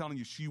talk, but I'm telling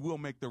you, she will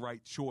make the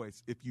right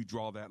choice if you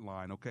draw that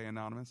line. Okay,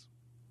 Anonymous?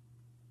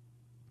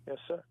 Yes,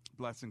 sir.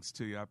 Blessings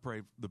to you. I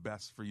pray the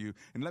best for you.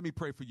 And let me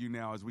pray for you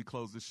now as we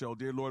close the show.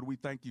 Dear Lord, we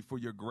thank you for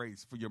your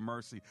grace, for your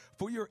mercy,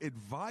 for your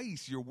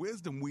advice, your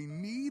wisdom. We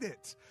need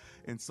it.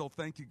 And so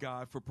thank you,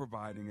 God, for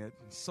providing it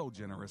so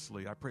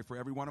generously. I pray for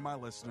every one of my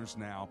listeners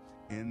now.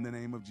 In the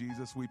name of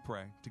Jesus, we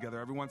pray. Together,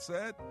 everyone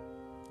said,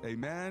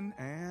 amen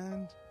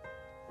and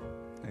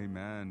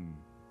amen.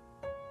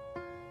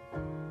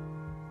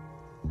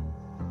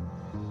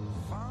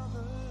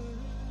 Father,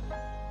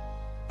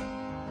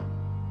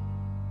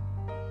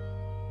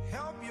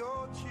 help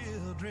your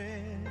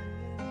children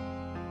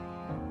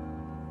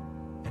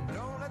and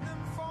don't let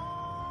them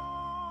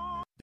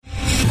fall.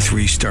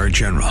 3-star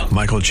General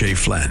Michael J.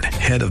 Flynn,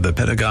 head of the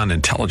Pentagon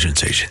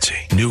Intelligence Agency,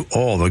 knew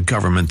all the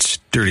government's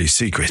dirty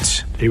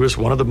secrets. He was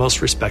one of the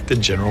most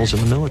respected generals in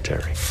the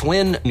military.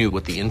 Flynn knew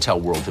what the intel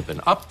world had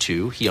been up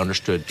to. He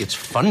understood its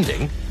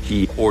funding.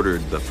 He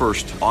ordered the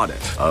first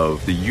audit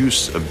of the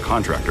use of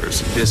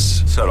contractors.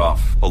 This set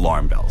off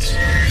alarm bells.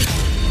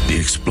 The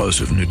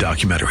explosive new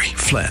documentary,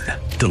 Flynn,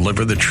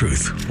 Deliver the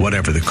Truth,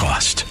 Whatever the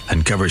Cost,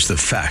 uncovers the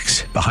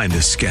facts behind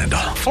this scandal.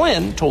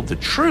 Flynn told the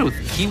truth.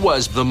 He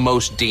was the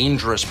most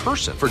dangerous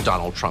person for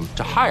Donald Trump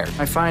to hire.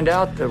 I find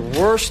out the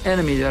worst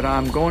enemy that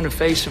I'm going to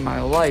face in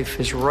my life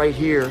is right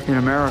here in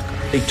America.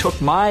 They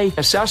took my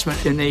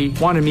assessment and they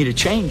wanted me to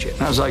change it.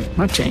 And I was like, I'm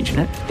not changing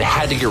it. They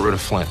had to get rid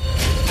of Flynn.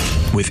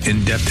 With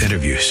in-depth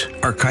interviews,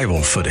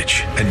 archival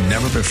footage, and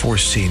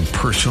never-before-seen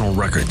personal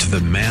records of the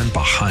man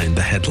behind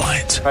the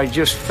headlines. I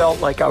just felt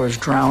like I was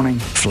drowning.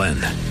 Flynn,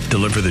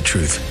 Deliver the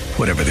Truth,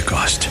 Whatever the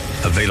Cost.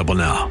 Available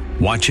now.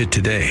 Watch it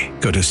today.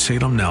 Go to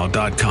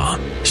salemnow.com.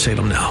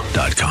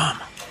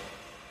 salemnow.com.